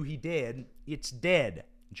told you he did. It's dead.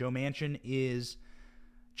 Joe Manchin is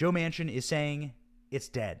saying it's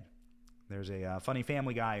dead. There's a funny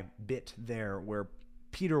Family Guy bit there where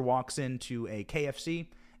Peter walks into a KFC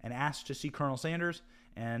and asks to see Colonel Sanders,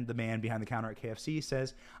 and the man behind the counter at KFC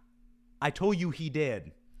says, I told you he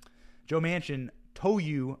did. Joe Manchin told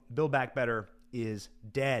you Build Back Better is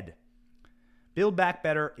dead. Build Back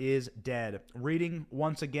Better is dead. Reading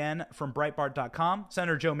once again from Breitbart.com,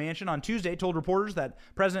 Senator Joe Manchin on Tuesday told reporters that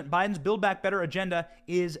President Biden's Build Back Better agenda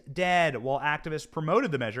is dead, while activists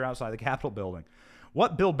promoted the measure outside the Capitol building.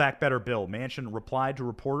 What Build Back Better bill? Manchin replied to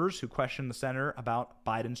reporters who questioned the senator about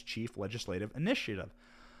Biden's chief legislative initiative.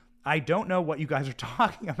 I don't know what you guys are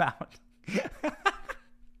talking about.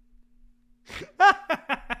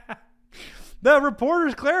 The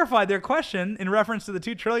reporters clarified their question in reference to the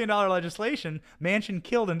 $2 trillion legislation Manchin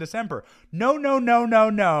killed in December.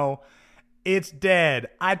 No. It's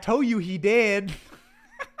dead. I told you he did.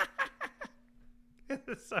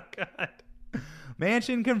 It's so good.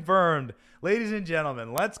 Manchin confirmed. Ladies and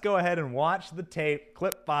gentlemen, let's go ahead and watch the tape.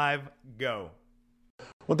 Clip 5, go.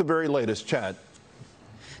 With the very latest, Chad.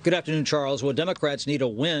 Good afternoon, Charles. Well, Democrats need a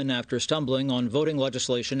win after stumbling on voting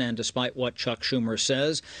legislation, and despite what Chuck Schumer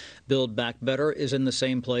says, Build Back Better is in the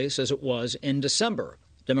same place as it was in December.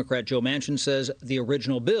 Democrat Joe Manchin says the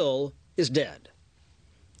original bill is dead.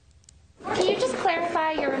 Can you just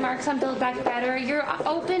clarify your remarks on Build Back Better? You're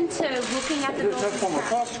open to looking at the bill. There's no formal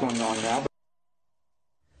talks going on now.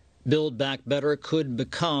 Build Back Better could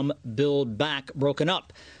become Build Back broken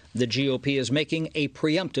up. The GOP is making a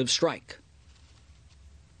preemptive strike.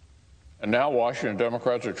 And now Washington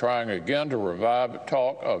Democrats are trying again to revive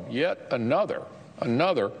talk of yet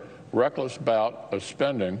another reckless bout of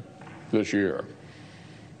spending this year.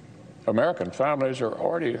 American families are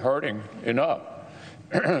already hurting enough.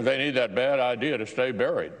 They need that bad idea to stay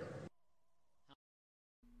buried.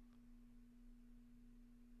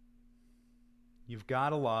 You've got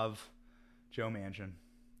to love Joe Manchin.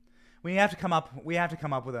 We have to come up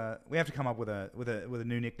with a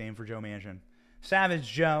new nickname for Joe Manchin. Savage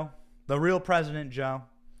Joe. The real President Joe,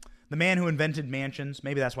 the man who invented mansions.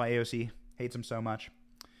 Maybe that's why AOC hates him so much.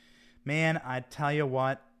 Man, I tell you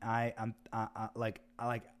what, I'm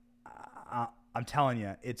telling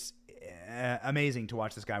you, it's amazing to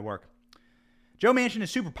watch this guy work. Joe Manchin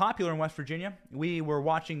is super popular in West Virginia. We were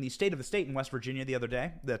watching the State of the State in West Virginia the other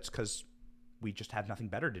day. That's because we just have nothing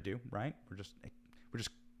better to do, right? We're just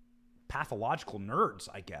pathological nerds,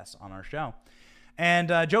 I guess, on our show. And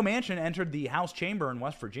Joe Manchin entered the House chamber in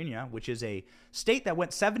West Virginia, which is a state that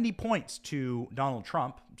went 70 points to Donald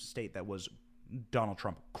Trump, a state that was Donald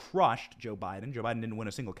Trump crushed Joe Biden. Joe Biden didn't win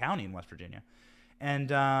a single county in West Virginia. And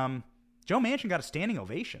Joe Manchin got a standing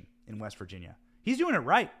ovation in West Virginia. He's doing it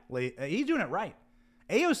right. He's doing it right.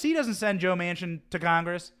 AOC doesn't send Joe Manchin to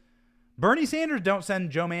Congress. Bernie Sanders don't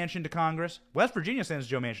send Joe Manchin to Congress. West Virginia sends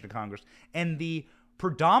Joe Manchin to Congress. And the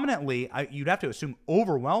predominantly, you'd have to assume,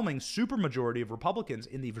 overwhelming supermajority of Republicans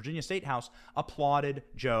in the Virginia State House applauded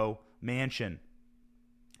Joe Manchin.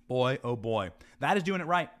 Boy, oh boy. That is doing it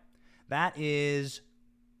right. That is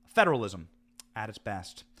federalism at its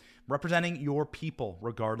best. Representing your people,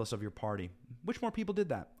 regardless of your party. Which more people did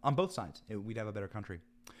that? On both sides. We'd have a better country.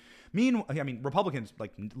 Republicans,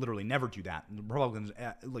 literally never do that. Republicans,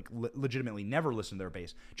 legitimately never listen to their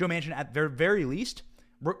base. Joe Manchin, at their very least,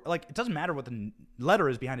 it doesn't matter what the letter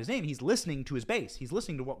is behind his name. He's listening to his base. He's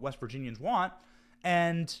listening to what West Virginians want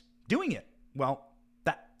and doing it. Well,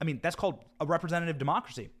 that's called a representative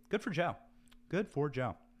democracy. Good for Joe. Good for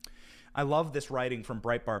Joe. I love this writing from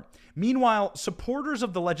Breitbart. Meanwhile, supporters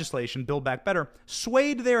of the legislation, Build Back Better,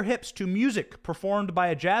 swayed their hips to music performed by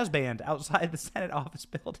a jazz band outside the Senate office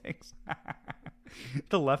buildings.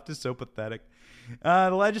 The left is so pathetic. The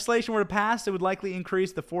legislation were to pass, it would likely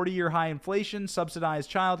increase the 40-year high inflation, subsidize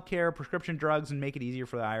child care, prescription drugs, and make it easier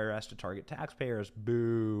for the IRS to target taxpayers.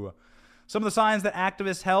 Boo. Some of the signs that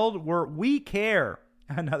activists held were, "We care."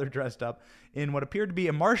 Another dressed up in what appeared to be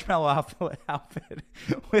a marshmallow outfit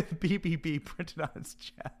with BBB printed on its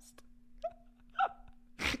chest.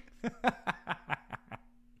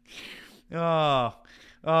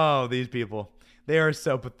 Oh, these people. They are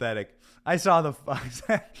so pathetic. I saw the...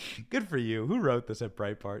 Good for you. Who wrote this at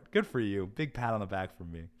Breitbart? Good for you. Big pat on the back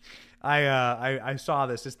from me. I saw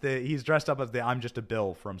this. He's dressed up as the I'm Just a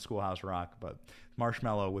Bill from Schoolhouse Rock, but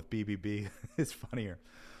marshmallow with BBB is funnier.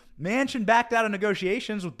 Manchin backed out of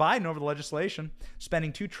negotiations with Biden over the legislation.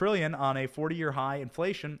 Spending $2 trillion on a 40-year high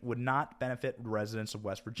inflation would not benefit residents of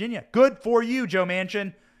West Virginia. Good for you, Joe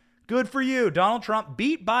Manchin. Good for you. Donald Trump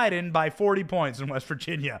beat Biden by 40 points in West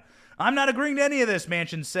Virginia. I'm not agreeing to any of this,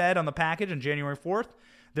 Manchin said on the package on January 4th.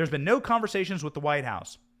 There's been no conversations with the White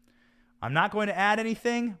House. I'm not going to add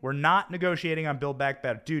anything. We're not negotiating on Build Back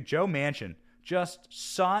Better. Dude, Joe Manchin, just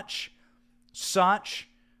such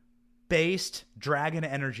based dragon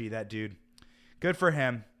energy, that dude. Good for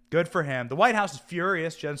him. Good for him. The White House is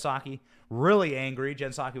furious. Jen Psaki, really angry.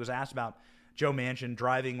 Jen Psaki was asked about Joe Manchin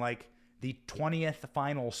driving the 20th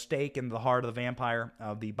final stake in the heart of the vampire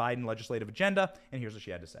of the Biden legislative agenda. And here's what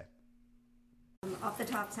she had to say. Off the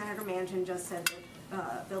top, Senator Manchin just said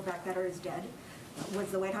that Build Back Better is dead.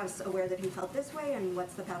 Was the White House aware that he felt this way, and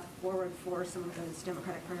what's the path forward for some of those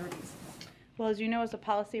Democratic priorities? Well, as you know, as a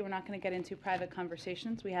policy, we're not going to get into private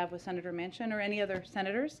conversations we have with Senator Manchin or any other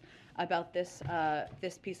senators about this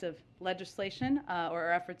piece of legislation or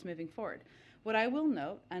our efforts moving forward. What I will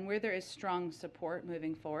note, and where there is strong support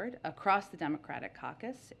moving forward across the Democratic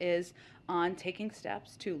caucus, is on taking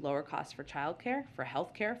steps to lower costs for childcare, for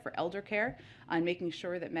health care, for elder care, on making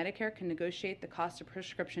sure that Medicare can negotiate the cost of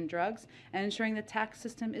prescription drugs, and ensuring the tax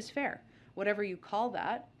system is fair. Whatever you call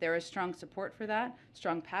that, there is strong support for that,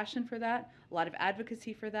 strong passion for that, a lot of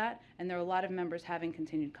advocacy for that, and there are a lot of members having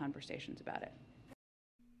continued conversations about it.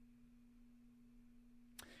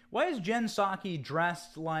 Why is Jen Psaki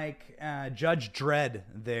dressed like Judge Dredd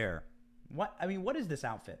there? What is this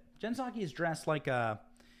outfit? Jen Psaki is dressed like a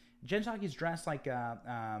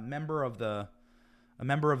member of the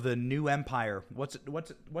new Empire. What's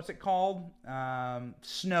it called?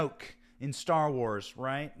 Snoke in Star Wars,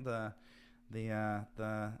 right? The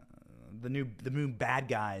new bad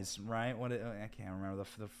guys, right? I can't remember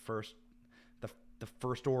the first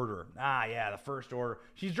Order. The First Order.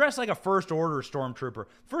 She's dressed like a First Order stormtrooper.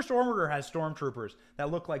 First Order has stormtroopers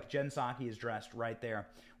that look like Jen Psaki is dressed right there.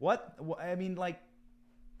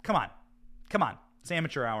 Come on. It's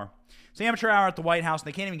amateur hour. It's amateur hour at the White House, and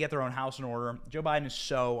they can't even get their own house in order. Joe Biden is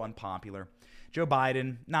so unpopular. Joe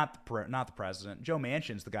Biden, not the president. Joe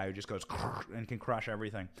Manchin's the guy who just goes and can crush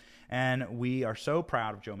everything. And we are so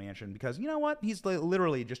proud of Joe Manchin because, you know what? He's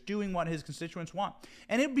literally just doing what his constituents want.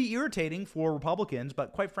 And it would be irritating for Republicans,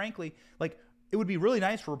 but quite frankly, it would be really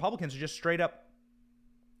nice for Republicans to just straight up,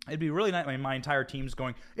 it'd be really nice. My entire team's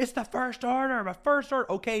going, it's the First Order, the First Order.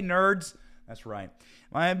 Okay, nerds. That's right.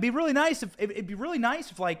 It'd be really nice if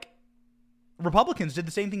Republicans did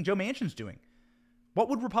the same thing Joe Manchin's doing. What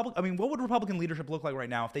would Republican leadership look like right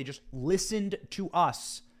now if they just listened to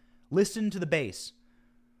us, listened to the base?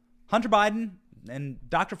 Hunter Biden and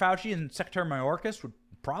Dr. Fauci and Secretary Mayorkas would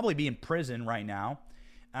probably be in prison right now.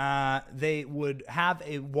 They would have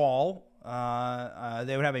a wall.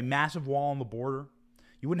 They would have a massive wall on the border.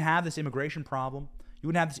 You wouldn't have this immigration problem. You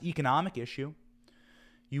wouldn't have this economic issue.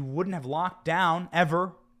 You wouldn't have locked down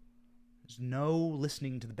ever. There's no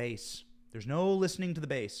listening to the base. There's no listening to the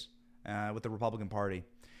base with the Republican Party.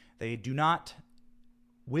 They do not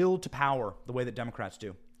will to power the way that Democrats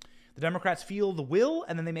do. The Democrats feel the will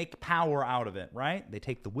and then they make power out of it, right? They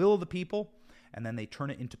take the will of the people and then they turn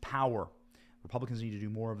it into power. Republicans need to do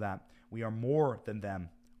more of that. We are more than them.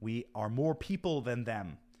 We are more people than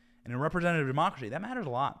them. And in representative democracy, that matters a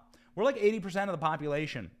lot. We're like 80% of the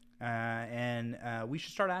population, and we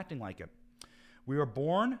should start acting like it. We are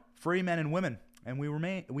born free men and women, and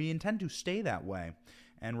we intend to stay that way.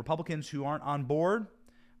 And Republicans who aren't on board,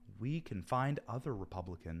 we can find other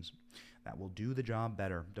Republicans that will do the job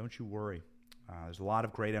better. Don't you worry. There's a lot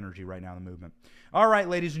of great energy right now in the movement. All right,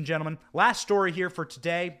 ladies and gentlemen, last story here for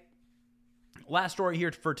today. Biden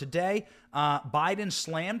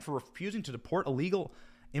slammed for refusing to deport illegal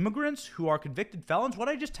immigrants who are convicted felons. What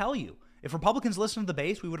did I just tell you? If Republicans listened to the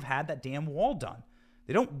base, we would have had that damn wall done.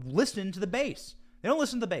 They don't listen to the base.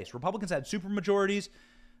 Republicans had supermajorities.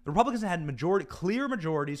 The Republicans had clear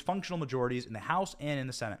majorities, functional majorities in the House and in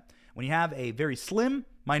the Senate. When you have a very slim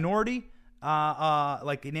minority,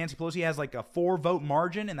 like Nancy Pelosi has like a 4-vote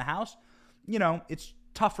margin in the House, it's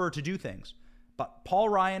tougher to do things. But Paul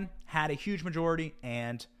Ryan had a huge majority,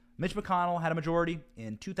 and Mitch McConnell had a majority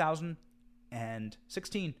in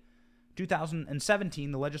 2016,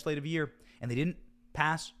 2017, the legislative year, and they didn't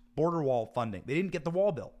pass border wall funding. They didn't get the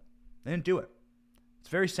wall built. They didn't do it. It's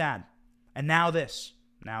very sad. And now this.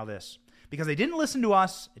 Because they didn't listen to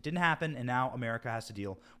us, it didn't happen, and now America has to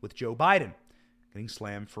deal with Joe Biden getting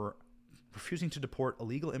slammed for refusing to deport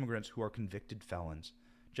illegal immigrants who are convicted felons.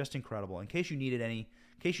 Just incredible. In case you needed any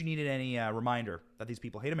reminder that these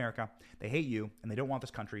people hate America, they hate you, and they don't want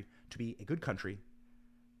this country to be a good country.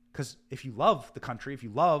 Because if you love the country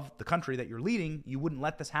that you're leading, you wouldn't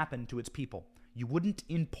let this happen to its people. You wouldn't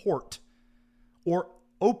import or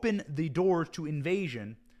open the doors to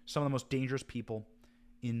invasion some of the most dangerous people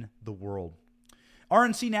in the world.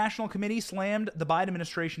 RNC National Committee slammed the Biden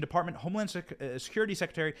administration Department Homeland Security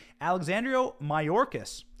Secretary Alexandria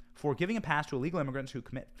Mayorkas for giving a pass to illegal immigrants who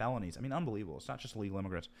commit felonies. I mean, unbelievable. It's not just illegal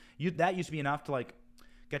immigrants. That used to be enough to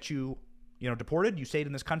get you, deported. You stayed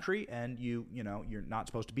in this country, and you're not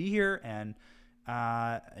supposed to be here, and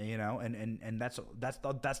and that's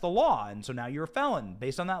the law. And so now you're a felon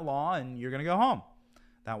based on that law, and you're going to go home.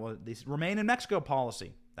 That was the Remain in Mexico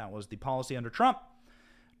policy. That was the policy under Trump.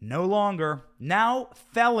 No longer. Now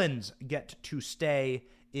felons get to stay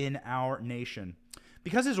in our nation.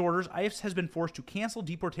 Because of his orders, ICE has been forced to cancel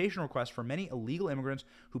deportation requests for many illegal immigrants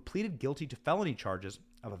who pleaded guilty to felony charges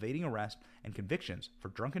of evading arrest and convictions for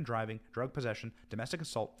drunken driving, drug possession, domestic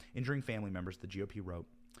assault, injuring family members, the GOP wrote.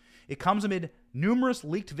 It comes amid numerous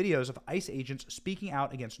leaked videos of ICE agents speaking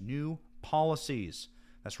out against new policies.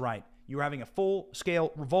 That's right. You're having a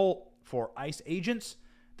full-scale revolt for ICE agents.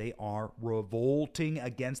 They are revolting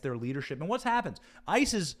against their leadership. And what happens?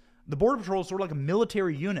 The Border Patrol is sort of like a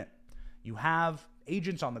military unit. You have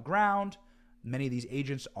agents on the ground. Many of these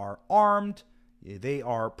agents are armed. They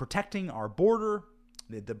are protecting our border.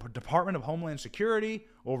 The Department of Homeland Security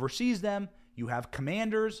oversees them. You have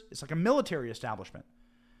commanders. It's like a military establishment.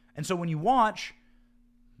 And so when you watch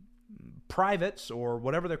privates or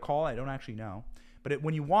whatever they're called, I don't actually know. But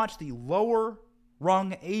when you watch the lower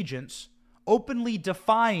rung agents openly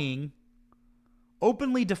defying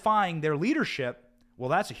their leadership, well,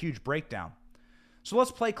 that's a huge breakdown. So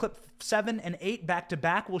let's play clip 7 and 8 back to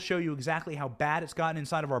back. We'll show you exactly how bad it's gotten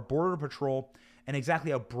inside of our Border Patrol and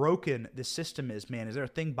exactly how broken this system is, man. Is there a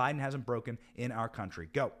thing Biden hasn't broken in our country?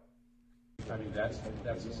 Go. I mean, that's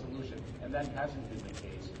the solution. And that hasn't been the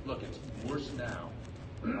case. Look, it's worse now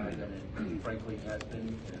than it frankly has been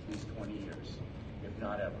in at least 20 years, if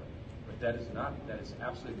not ever. But that is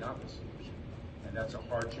absolutely not the solution. And that's a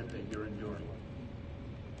hardship that you're enduring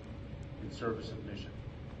in service of mission.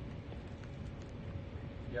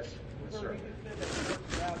 Yes, sir.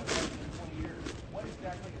 What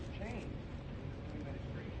exactly has changed in this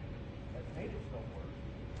new administration that's made it so worse?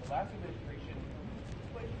 The last administration, the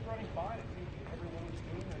place was running fine. It seemed everyone was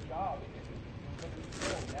doing their job. It was under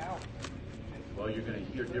control. Now, well, you're going to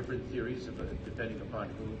hear different theories depending upon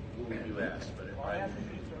who you ask. But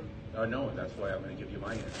no, that's why I'm going to give you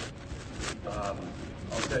my answer.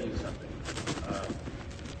 I'll tell you something.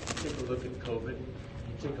 Take a look at COVID.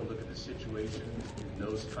 Take a look at the situation in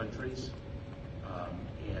those countries,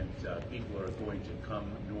 and people are going to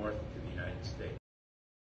come north to the United States.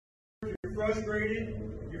 You're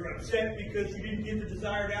frustrated, you're upset because you didn't get the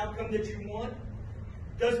desired outcome that you want,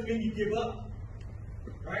 doesn't mean you give up,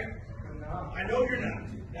 right? I know you're not.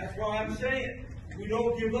 That's why I'm saying we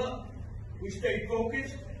don't give up. We stay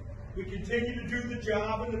focused. We continue to do the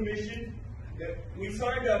job and the mission that we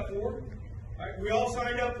signed up for. Right? We all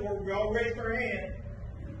signed up for it. We all raised our hand.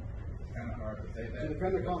 To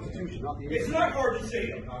defend the Constitution, not the It's not hard to say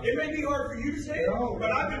it. It may be hard for you to say it,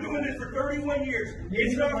 but I've been doing this for 31 years.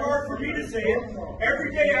 It's not hard for me to say it.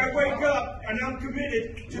 Every day I wake up and I'm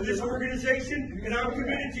committed to this organization and I'm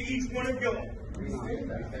committed to each one of y'all. We say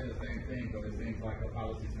the same thing, but it seems like the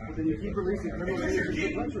policy's not. But then you keep releasing criminal aliens in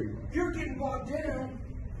the country. You're getting bogged down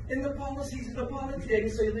in the policies and the politics. You can't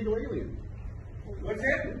even say illegal alien. What's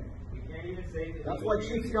that? You can't even say that. That's why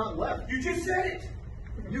Chief Scott left. You just said it.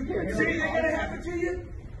 You can't. Is anything going to happen to you?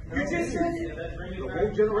 You just said it. The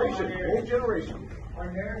whole generation. Why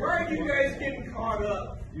are you guys getting caught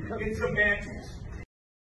up in semantics?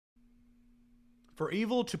 For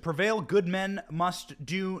evil to prevail, good men must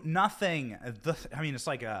do nothing. It's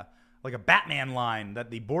like a Batman line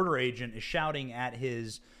that the border agent is shouting at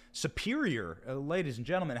his superior. Ladies and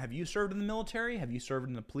gentlemen, have you served in the military? Have you served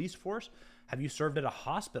in the police force? Have you served at a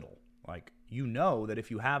hospital? Like, you know that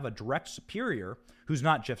if you have a direct superior, who's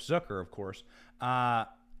not Jeff Zucker, of course,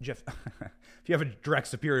 if you have a direct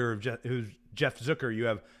superior who's Jeff Zucker, you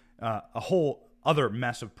have a whole other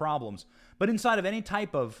mess of problems. But inside of any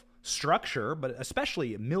type of structure, but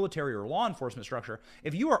especially military or law enforcement structure,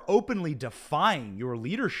 if you are openly defying your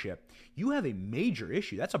leadership, you have a major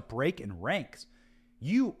issue. That's a break in ranks.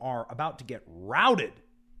 You are about to get routed.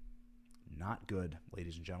 Not good,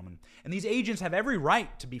 ladies and gentlemen. And these agents have every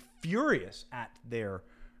right to be furious at their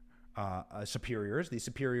superiors. These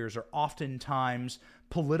superiors are oftentimes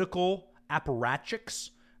political apparatchiks.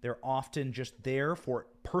 They're often just there for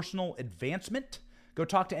personal advancement. Go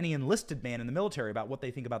talk to any enlisted man in the military about what they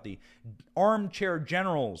think about the armchair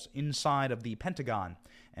generals inside of the Pentagon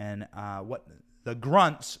and what the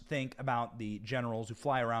grunts think about the generals who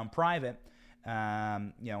fly around private,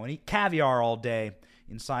 and eat caviar all day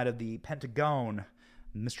inside of the Pentagon.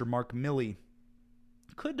 Mr. Mark Milley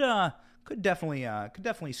could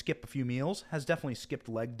definitely skip a few meals. Has definitely skipped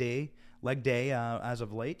leg day as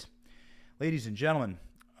of late. Ladies and gentlemen,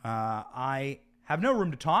 I have no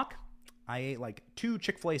room to talk. I ate like 2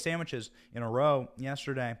 Chick-fil-A sandwiches in a row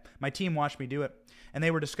yesterday. My team watched me do it, and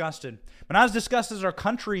they were disgusted. But not as disgusted as our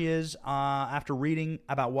country is after reading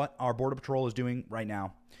about what our Border Patrol is doing right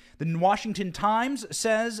now. The Washington Times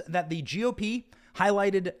says that the GOP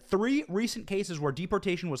highlighted 3 recent cases where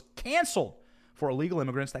deportation was canceled for illegal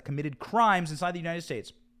immigrants that committed crimes inside the United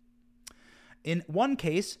States. In one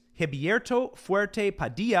case, Gilberto Fuerte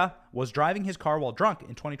Padilla was driving his car while drunk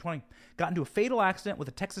in 2020. Got into a fatal accident with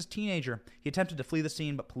a Texas teenager. He attempted to flee the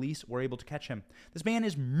scene, but police were able to catch him. This man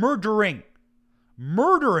is murdering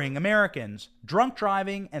Americans, drunk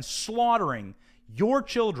driving, and slaughtering your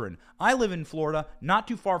children. I live in Florida, not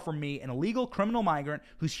too far from me. An illegal criminal migrant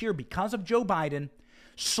who's here because of Joe Biden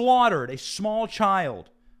slaughtered a small child.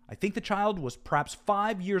 I think the child was perhaps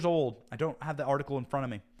 5 years old. I don't have the article in front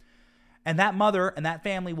of me. And that mother and that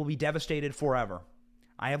family will be devastated forever.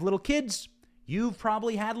 I have little kids. You've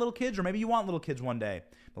probably had little kids, or maybe you want little kids one day.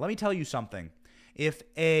 But let me tell you something. If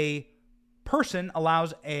a person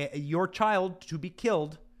allows your child to be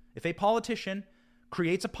killed, if a politician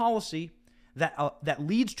creates a policy that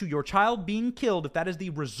leads to your child being killed, if that is the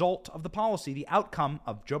result of the policy, the outcome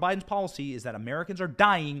of Joe Biden's policy is that Americans are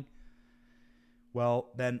dying, well,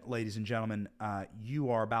 then, ladies and gentlemen,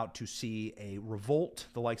 you are about to see a revolt,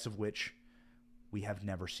 the likes of which we have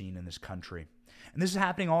never seen in this country. And this is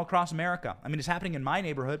happening all across America. I mean, it's happening in my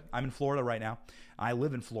neighborhood. I'm in Florida right now. I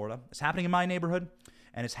live in Florida. It's happening in my neighborhood,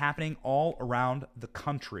 and it's happening all around the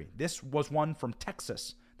country. This was one from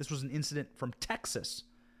Texas. This was an incident from Texas.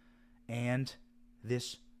 And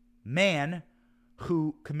this man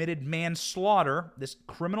who committed manslaughter, this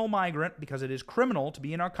criminal migrant, because it is criminal to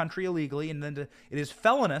be in our country illegally, and then it is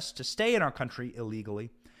felonious to stay in our country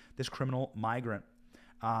illegally, this criminal migrant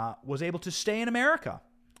was able to stay in America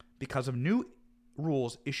because of new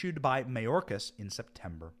rules issued by Mayorkas in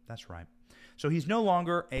September. That's right. So he's no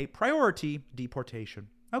longer a priority deportation.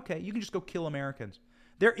 Okay, you can just go kill Americans.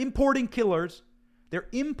 They're importing killers. They're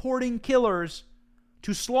importing killers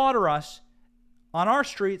to slaughter us on our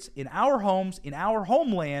streets, in our homes, in our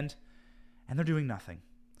homeland, and they're doing nothing.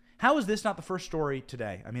 How is this not the first story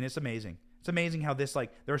today? I mean, it's amazing. It's amazing how this, there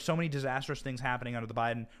are so many disastrous things happening under the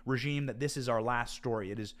Biden regime that this is our last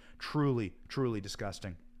story. It is truly, truly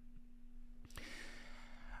disgusting.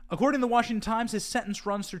 According to the Washington Times, his sentence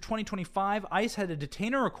runs through 2025. ICE had a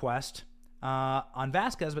detainer request on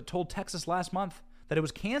Vasquez, but told Texas last month that it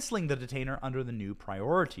was canceling the detainer under the new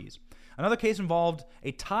priorities. Another case involved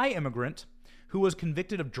a Thai immigrant who was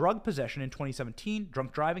convicted of drug possession in 2017,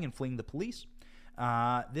 drunk driving, and fleeing the police.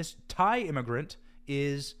 This Thai immigrant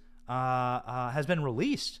has been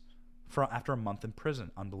released after a month in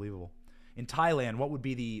prison. Unbelievable. In Thailand, what would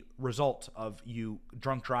be the result of you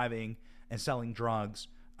drunk driving and selling drugs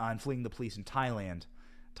and fleeing the police in Thailand?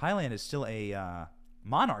 Thailand is still a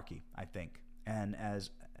monarchy, I think, and as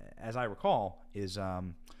I recall, is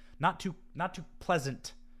not too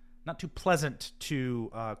pleasant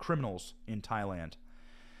to criminals in Thailand.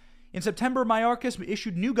 In September, Mayorkas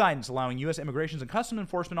issued new guidance allowing U.S. Immigration and Customs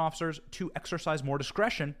Enforcement officers to exercise more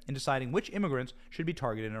discretion in deciding which immigrants should be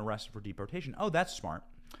targeted and arrested for deportation. Oh, that's smart.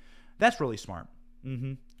 That's really smart.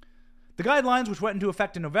 The guidelines, which went into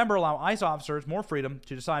effect in November, allow ICE officers more freedom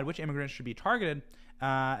to decide which immigrants should be targeted,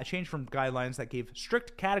 a change from guidelines that gave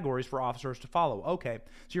strict categories for officers to follow. Okay,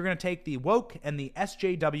 so you're going to take the woke and the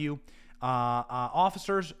SJW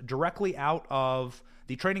officers directly out of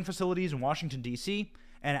the training facilities in Washington, D.C.,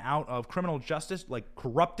 and out of criminal justice, like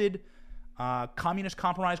corrupted, communist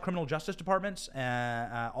compromised criminal justice departments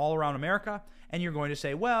all around America, and you're going to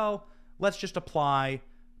say, well, let's just apply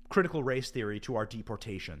critical race theory to our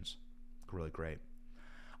deportations. Really great.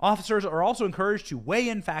 Officers are also encouraged to weigh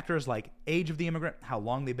in factors like age of the immigrant, how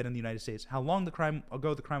long they've been in the United States, how long the crime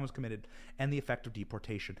was committed, and the effect of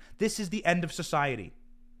deportation. This is the end of society.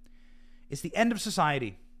 It's the end of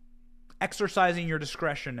society. Exercising your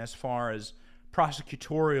discretion as far as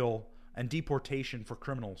prosecutorial and deportation for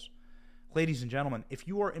criminals. Ladies and gentlemen, if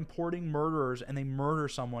you are importing murderers and they murder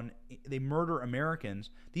someone, they murder Americans,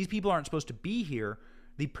 these people aren't supposed to be here.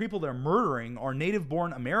 The people they're murdering are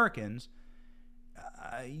native-born Americans,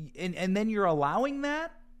 and then you're allowing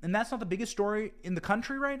that? And that's not the biggest story in the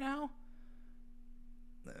country right now?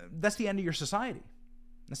 That's the end of your society.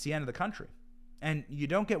 That's the end of the country. And you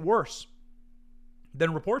don't get worse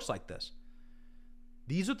than reports like this.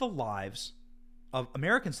 These are the lives of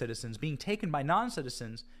American citizens being taken by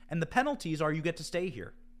non-citizens, and the penalties are you get to stay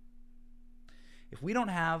here. If we don't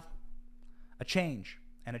have a change,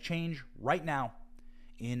 and a change right now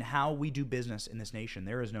in how we do business in this nation,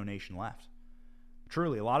 there is no nation left.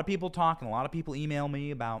 Truly, a lot of people talk and a lot of people email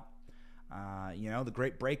me about, the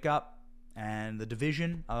great breakup and the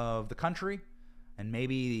division of the country and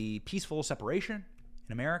maybe the peaceful separation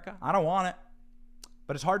in America. I don't want it.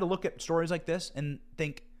 But it's hard to look at stories like this and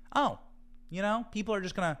think, people are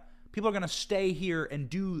going to stay here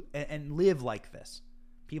and live like this.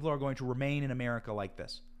 People are going to remain in America like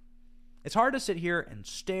this. It's hard to sit here and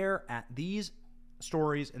stare at these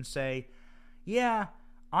stories and say, yeah,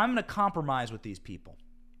 I'm going to compromise with these people.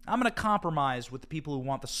 I'm going to compromise with the people who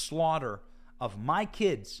want the slaughter of my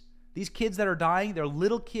kids. These kids that are dying, they're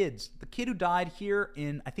little kids. The kid who died here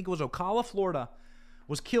in, I think it was Ocala, Florida,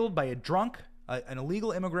 was killed by an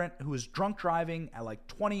illegal immigrant who was drunk driving at like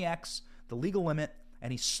 20x the legal limit,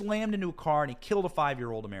 and he slammed into a car and he killed a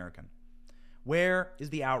 5-year-old American. Where is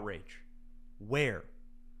the outrage? Where?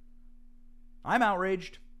 I'm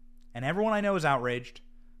outraged, and everyone I know is outraged,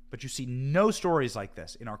 but you see no stories like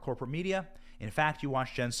this in our corporate media. In fact, you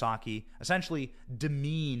watch Jen Psaki essentially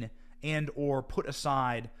demean and or put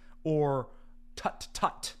aside or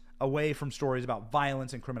tut away from stories about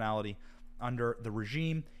violence and criminality under the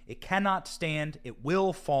regime. It cannot stand. It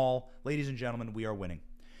will fall. Ladies and gentlemen, we are winning.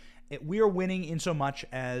 we are winning in so much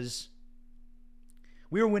as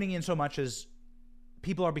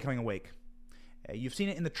people are becoming awake. You've seen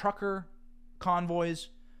it in the trucker convoys.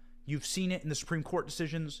 You've seen it in the Supreme Court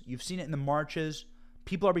decisions. You've seen it in the marches.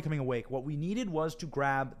 People are becoming awake. What we needed was to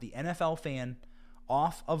grab the NFL fan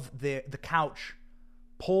off of the couch,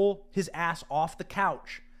 pull his ass off the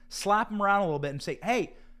couch, slap him around a little bit and say,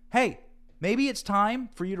 hey, maybe it's time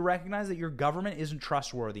for you to recognize that your government isn't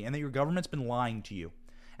trustworthy and that your government's been lying to you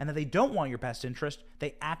and that they don't want your best interest.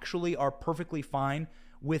 They actually are perfectly fine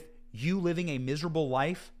with you living a miserable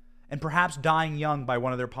life and perhaps dying young by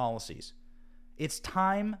one of their policies. It's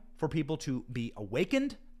time for people to be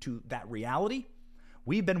awakened to that reality.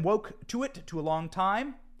 We've been woke to it to a long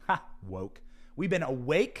time. Ha, woke. We've been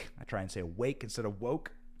awake. I try and say awake instead of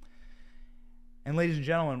woke. And ladies and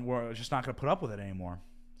gentlemen, we're just not going to put up with it anymore.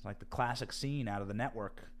 It's like the classic scene out of The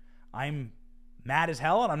Network. I'm mad as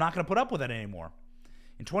hell and I'm not going to put up with it anymore.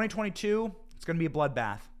 In 2022, it's going to be a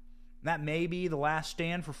bloodbath. That may be the last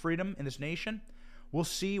stand for freedom in this nation. We'll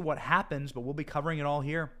see what happens, but we'll be covering it all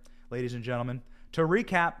here, ladies and gentlemen. To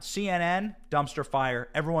recap, CNN, dumpster fire.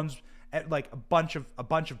 Everyone's like a bunch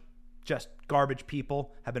of just garbage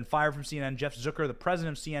people have been fired from CNN. Jeff Zucker, the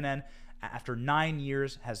president of CNN, after 9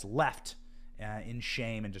 years, has left in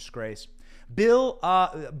shame and disgrace. Bill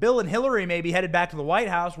and Hillary may be headed back to the White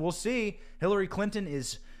House. We'll see. Hillary Clinton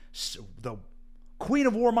is the queen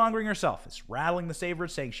of warmongering herself. Is rattling the saber,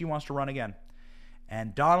 saying she wants to run again.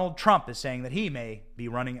 And Donald Trump is saying that he may be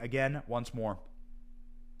running again once more.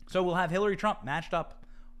 So we'll have Hillary Trump matched up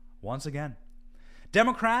once again.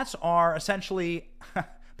 Democrats are essentially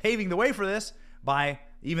paving the way for this by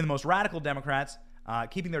even the most radical Democrats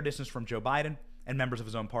keeping their distance from Joe Biden and members of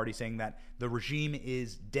his own party, saying that the regime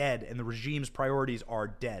is dead and the regime's priorities are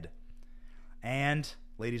dead. And,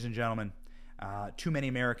 ladies and gentlemen, too many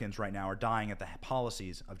Americans right now are dying at the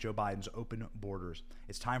policies of Joe Biden's open borders.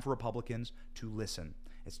 It's time for Republicans to listen.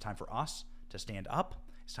 It's time for us to stand up.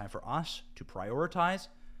 It's time for us to prioritize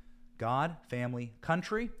God, family,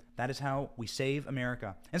 country. That is how we save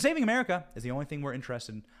America. And saving America is the only thing we're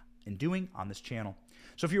interested in doing on this channel.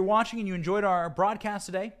 So if you're watching and you enjoyed our broadcast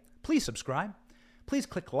today, please subscribe. Please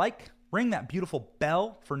click like, ring that beautiful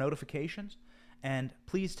bell for notifications, and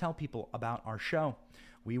please tell people about our show.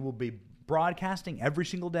 We will be broadcasting every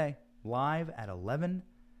single day, live at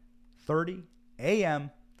 11:30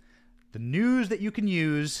 a.m. The news that you can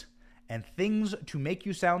use and things to make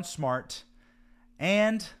you sound smart.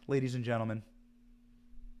 And, ladies and gentlemen,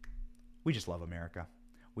 we just love America.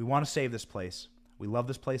 We want to save this place. We love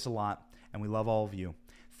this place a lot, and we love all of you.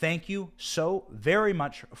 Thank you so very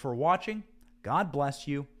much for watching. God bless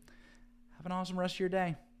you. Have an awesome rest of your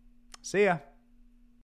day. See ya.